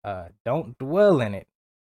 Don't dwell in it.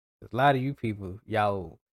 A lot of you people,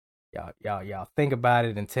 y'all think about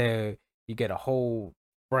it until you get a whole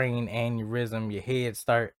brain aneurysm, your head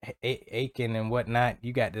start aching and whatnot.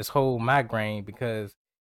 You got this whole migraine because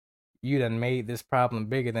you done made this problem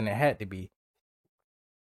bigger than it had to be.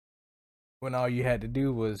 When all you had to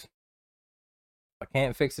do was, I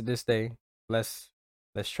can't fix it this day. Let's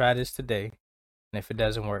try this today. And if it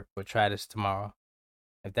doesn't work, we'll try this tomorrow.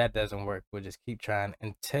 If that doesn't work, we'll just keep trying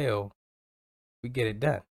until we get it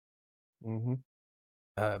done. Mm-hmm.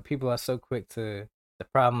 People are so quick to, the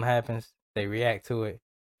problem happens, they react to it,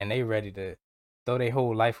 and they ready to throw their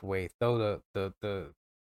whole life away, throw the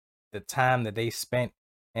time that they spent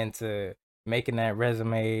into making that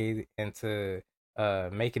resume, into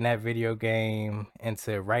making that video game,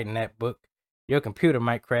 into writing that book. Your computer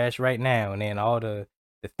might crash right now, and then all the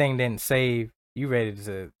thing didn't save. You ready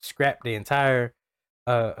to scrap the entire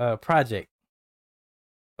project,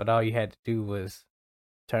 but all you had to do was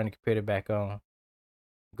turn the computer back on,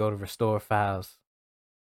 go to restore files,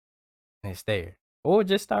 and it's there. Or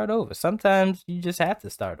just start over. Sometimes you just have to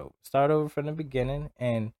start over from the beginning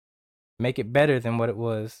and make it better than what it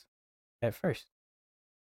was at first.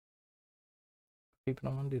 People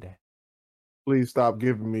don't want to do Please stop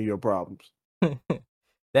giving me your problems. that.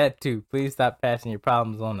 That too. Please stop passing your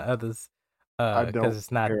problems on to others, I because don't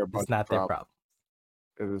it's not care about your their problem. problem.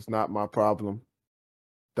 It is not my problem.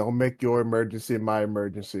 Don't make your emergency my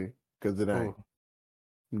emergency, because it ain't.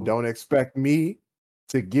 Ooh. Don't expect me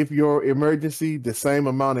to give your emergency the same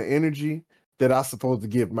amount of energy that I'm supposed to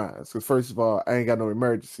give mine. Because first of all, I ain't got no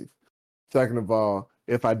emergencies. Second of all,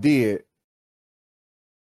 if I did,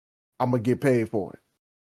 I'm gonna get paid for it.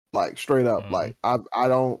 Like straight up. Like I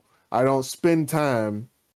don't spend time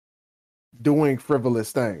doing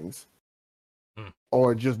frivolous things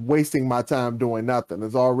or just wasting my time doing nothing.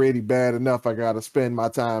 It's already bad enough I gotta spend my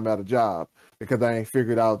time at a job because I ain't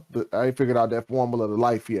figured out that formula to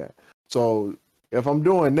life yet. So if I'm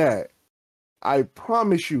doing that, I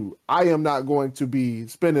promise you I am not going to be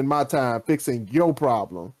spending my time fixing your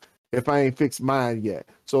problem if I ain't fixed mine yet.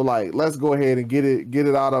 So like let's go ahead and get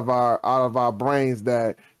it out of our brains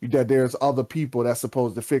that there's other people that's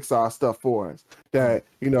supposed to fix our stuff for us. That,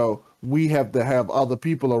 we have to have other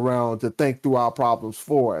people around to think through our problems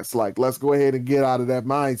for us. Like let's go ahead and get out of that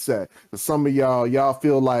mindset. Some of y'all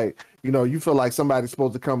feel like, you feel like somebody's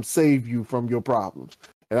supposed to come save you from your problems.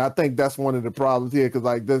 And I think that's one of the problems here, because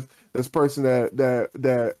like this person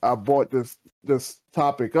that I brought this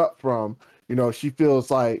topic up from, she feels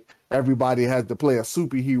like everybody has to play a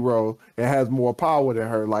superhero and has more power than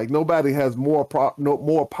her. Like nobody has more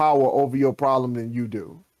power over your problem than you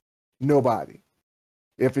do. Nobody.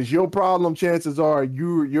 If it's your problem, chances are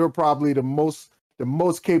you're probably the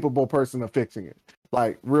most capable person of fixing it.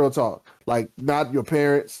 Like real talk. Like not your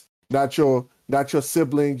parents, not your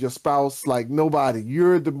siblings, your spouse, like nobody.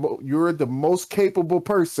 You're the most capable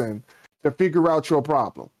person to figure out your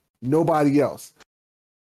problem. Nobody else.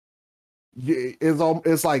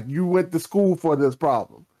 It's like you went to school for this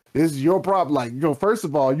problem. This is your problem. Like, first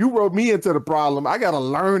of all, you wrote me into the problem. I got to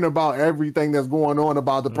learn about everything that's going on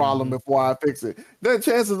about the problem before I fix it. Then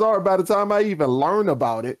chances are, by the time I even learn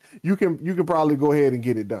about it, you can probably go ahead and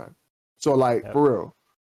get it done. So, like, for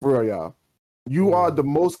real, y'all, you are the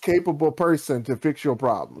most capable person to fix your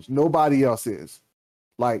problems. Nobody else is.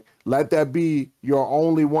 Like, let that be your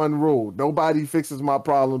only one rule. Nobody fixes my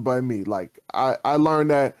problem but me. Like, I learned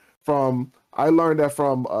that from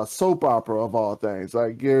a soap opera of all things.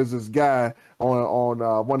 Like there's this guy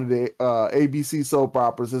on one of the ABC soap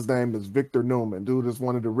operas. His name is Victor Newman. Dude is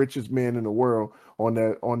one of the richest men in the world in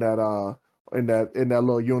that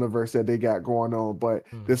little universe that they got going on. But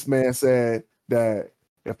this man said that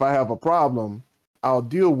if I have a problem, I'll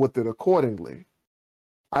deal with it accordingly.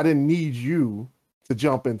 I didn't need you to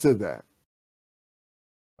jump into that.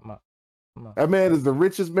 Come on. That man is the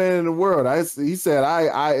richest man in the world. He said,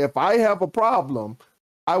 if I have a problem,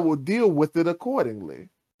 I will deal with it accordingly.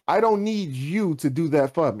 I don't need you to do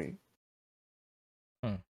that for me.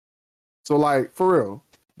 So, like, for real,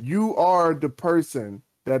 you are the person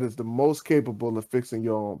that is the most capable of fixing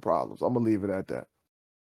your own problems. I'm gonna leave it at that.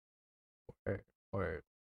 Word.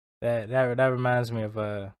 That reminds me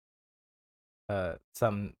of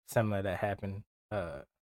something similar that happened.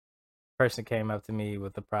 Person came up to me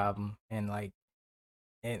with a problem, and like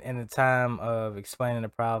in the time of explaining the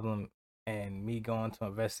problem and me going to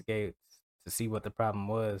investigate to see what the problem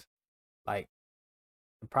was, like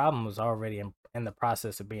the problem was already in the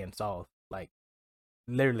process of being solved. Like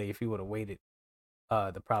literally, if he would have waited,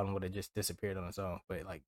 the problem would have just disappeared on its own. But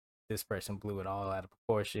like this person blew it all out of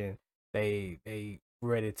proportion. They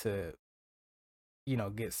ready to,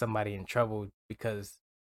 get somebody in trouble because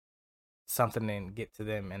something didn't get to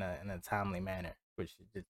them in a timely manner, which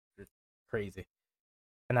is just crazy.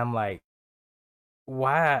 And I'm like,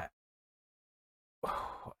 why?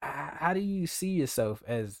 How do you see yourself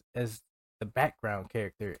as the background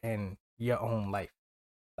character in your own life?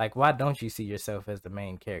 Like, why don't you see yourself as the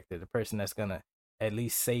main character, the person that's gonna at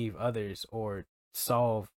least save others or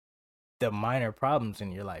solve the minor problems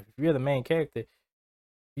in your life? If you're the main character,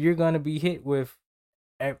 you're gonna be hit with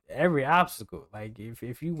every obstacle. Like,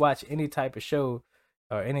 if you watch any type of show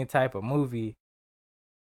or any type of movie,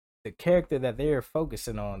 the character that they're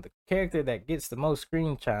focusing on, the character that gets the most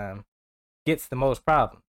screen time, gets the most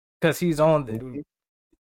problems because he's on the.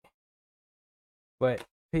 But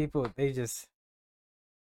people, they just,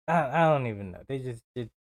 I don't even know. They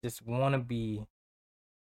just want to be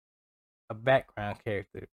a background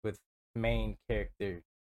character with main character.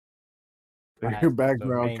 Your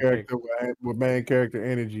background character with main character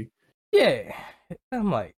energy. Yeah,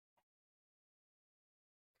 I'm like,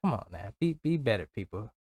 come on now, be better,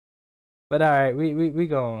 people. But all right, we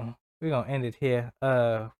gonna end it here.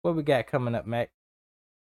 What we got coming up, Mac?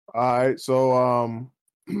 All right, so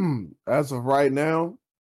as of right now,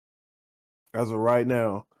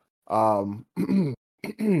 um,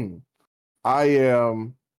 I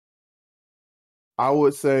am, I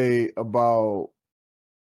would say about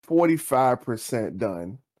 45%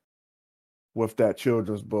 done with that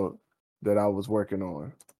children's book that I was working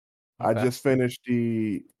on. I Okay. just finished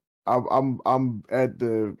the. I'm at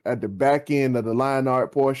the back end of the line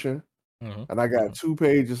art portion, Mm-hmm. and I got 2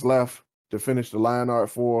 pages left to finish the line art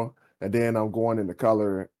for, and then I'm going into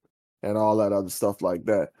color and all that other stuff like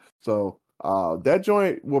that. So that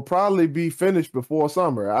joint will probably be finished before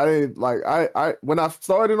summer. I didn't like I when I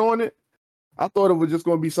started on it, I thought it was just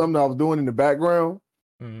going to be something I was doing in the background,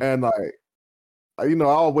 Mm-hmm. and like I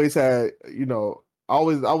always had I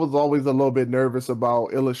was always a little bit nervous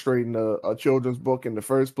about illustrating a children's book in the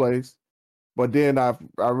first place. But then I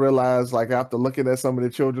realized, like, after looking at some of the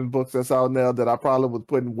children's books that's out now, that I probably was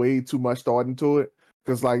putting way too much thought into it.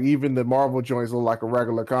 Because like even the Marvel joints look like a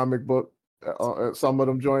regular comic book, some of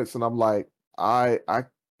them joints, and I'm like, I I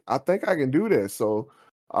I think I can do this. So,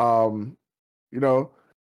 um, you know,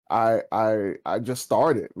 I just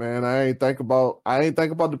started, man. I ain't think about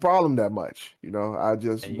the problem that much. I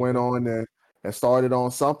just There you went go. on and started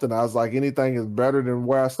on something. I was like, anything is better than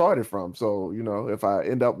where I started from. So, if I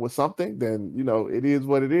end up with something, then it is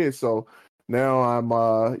what it is. So now I'm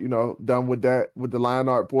done with that with the line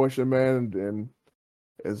art portion, man, and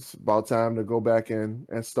it's about time to go back and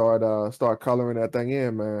start coloring that thing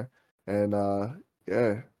in, man. And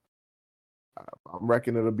yeah. I'm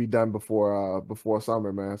reckon it'll be done before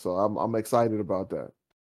summer, man. So I'm excited about that.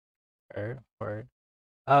 Word.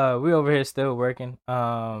 We over here still working.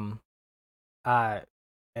 I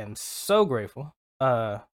am so grateful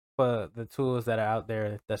for the tools that are out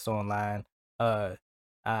there that's online. I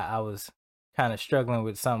was kind of struggling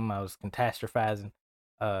with something. I was catastrophizing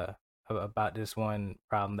about this one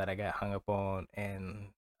problem that I got hung up on, and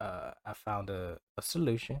I found a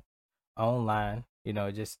solution online. It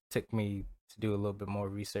just took me to do a little bit more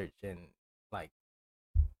research and like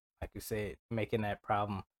like you said, making that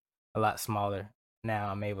problem a lot smaller. Now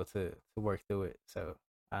I'm able to work through it. So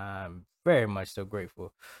I'm very much so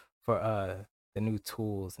grateful for the new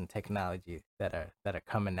tools and technology that are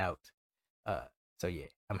coming out. Uh so yeah,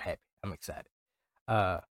 I'm happy. I'm excited.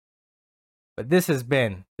 Uh but this has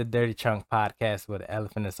been the Dirty Chunk Podcast where the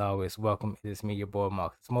elephant is always welcome. It is me, your boy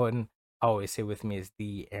Marcus Morton. Always here with me is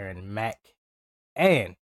the Aaron Mack.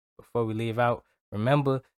 And before we leave out,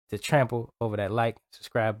 remember to trample over that like,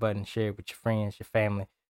 subscribe button, share it with your friends, your family,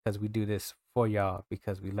 because we do this for y'all,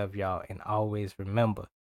 because we love y'all. And always remember,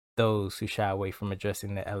 those who shy away from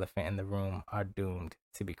addressing the elephant in the room are doomed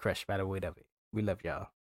to be crushed by the weight of it. We love y'all.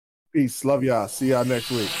 Peace. Love y'all. See y'all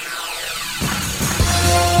next week.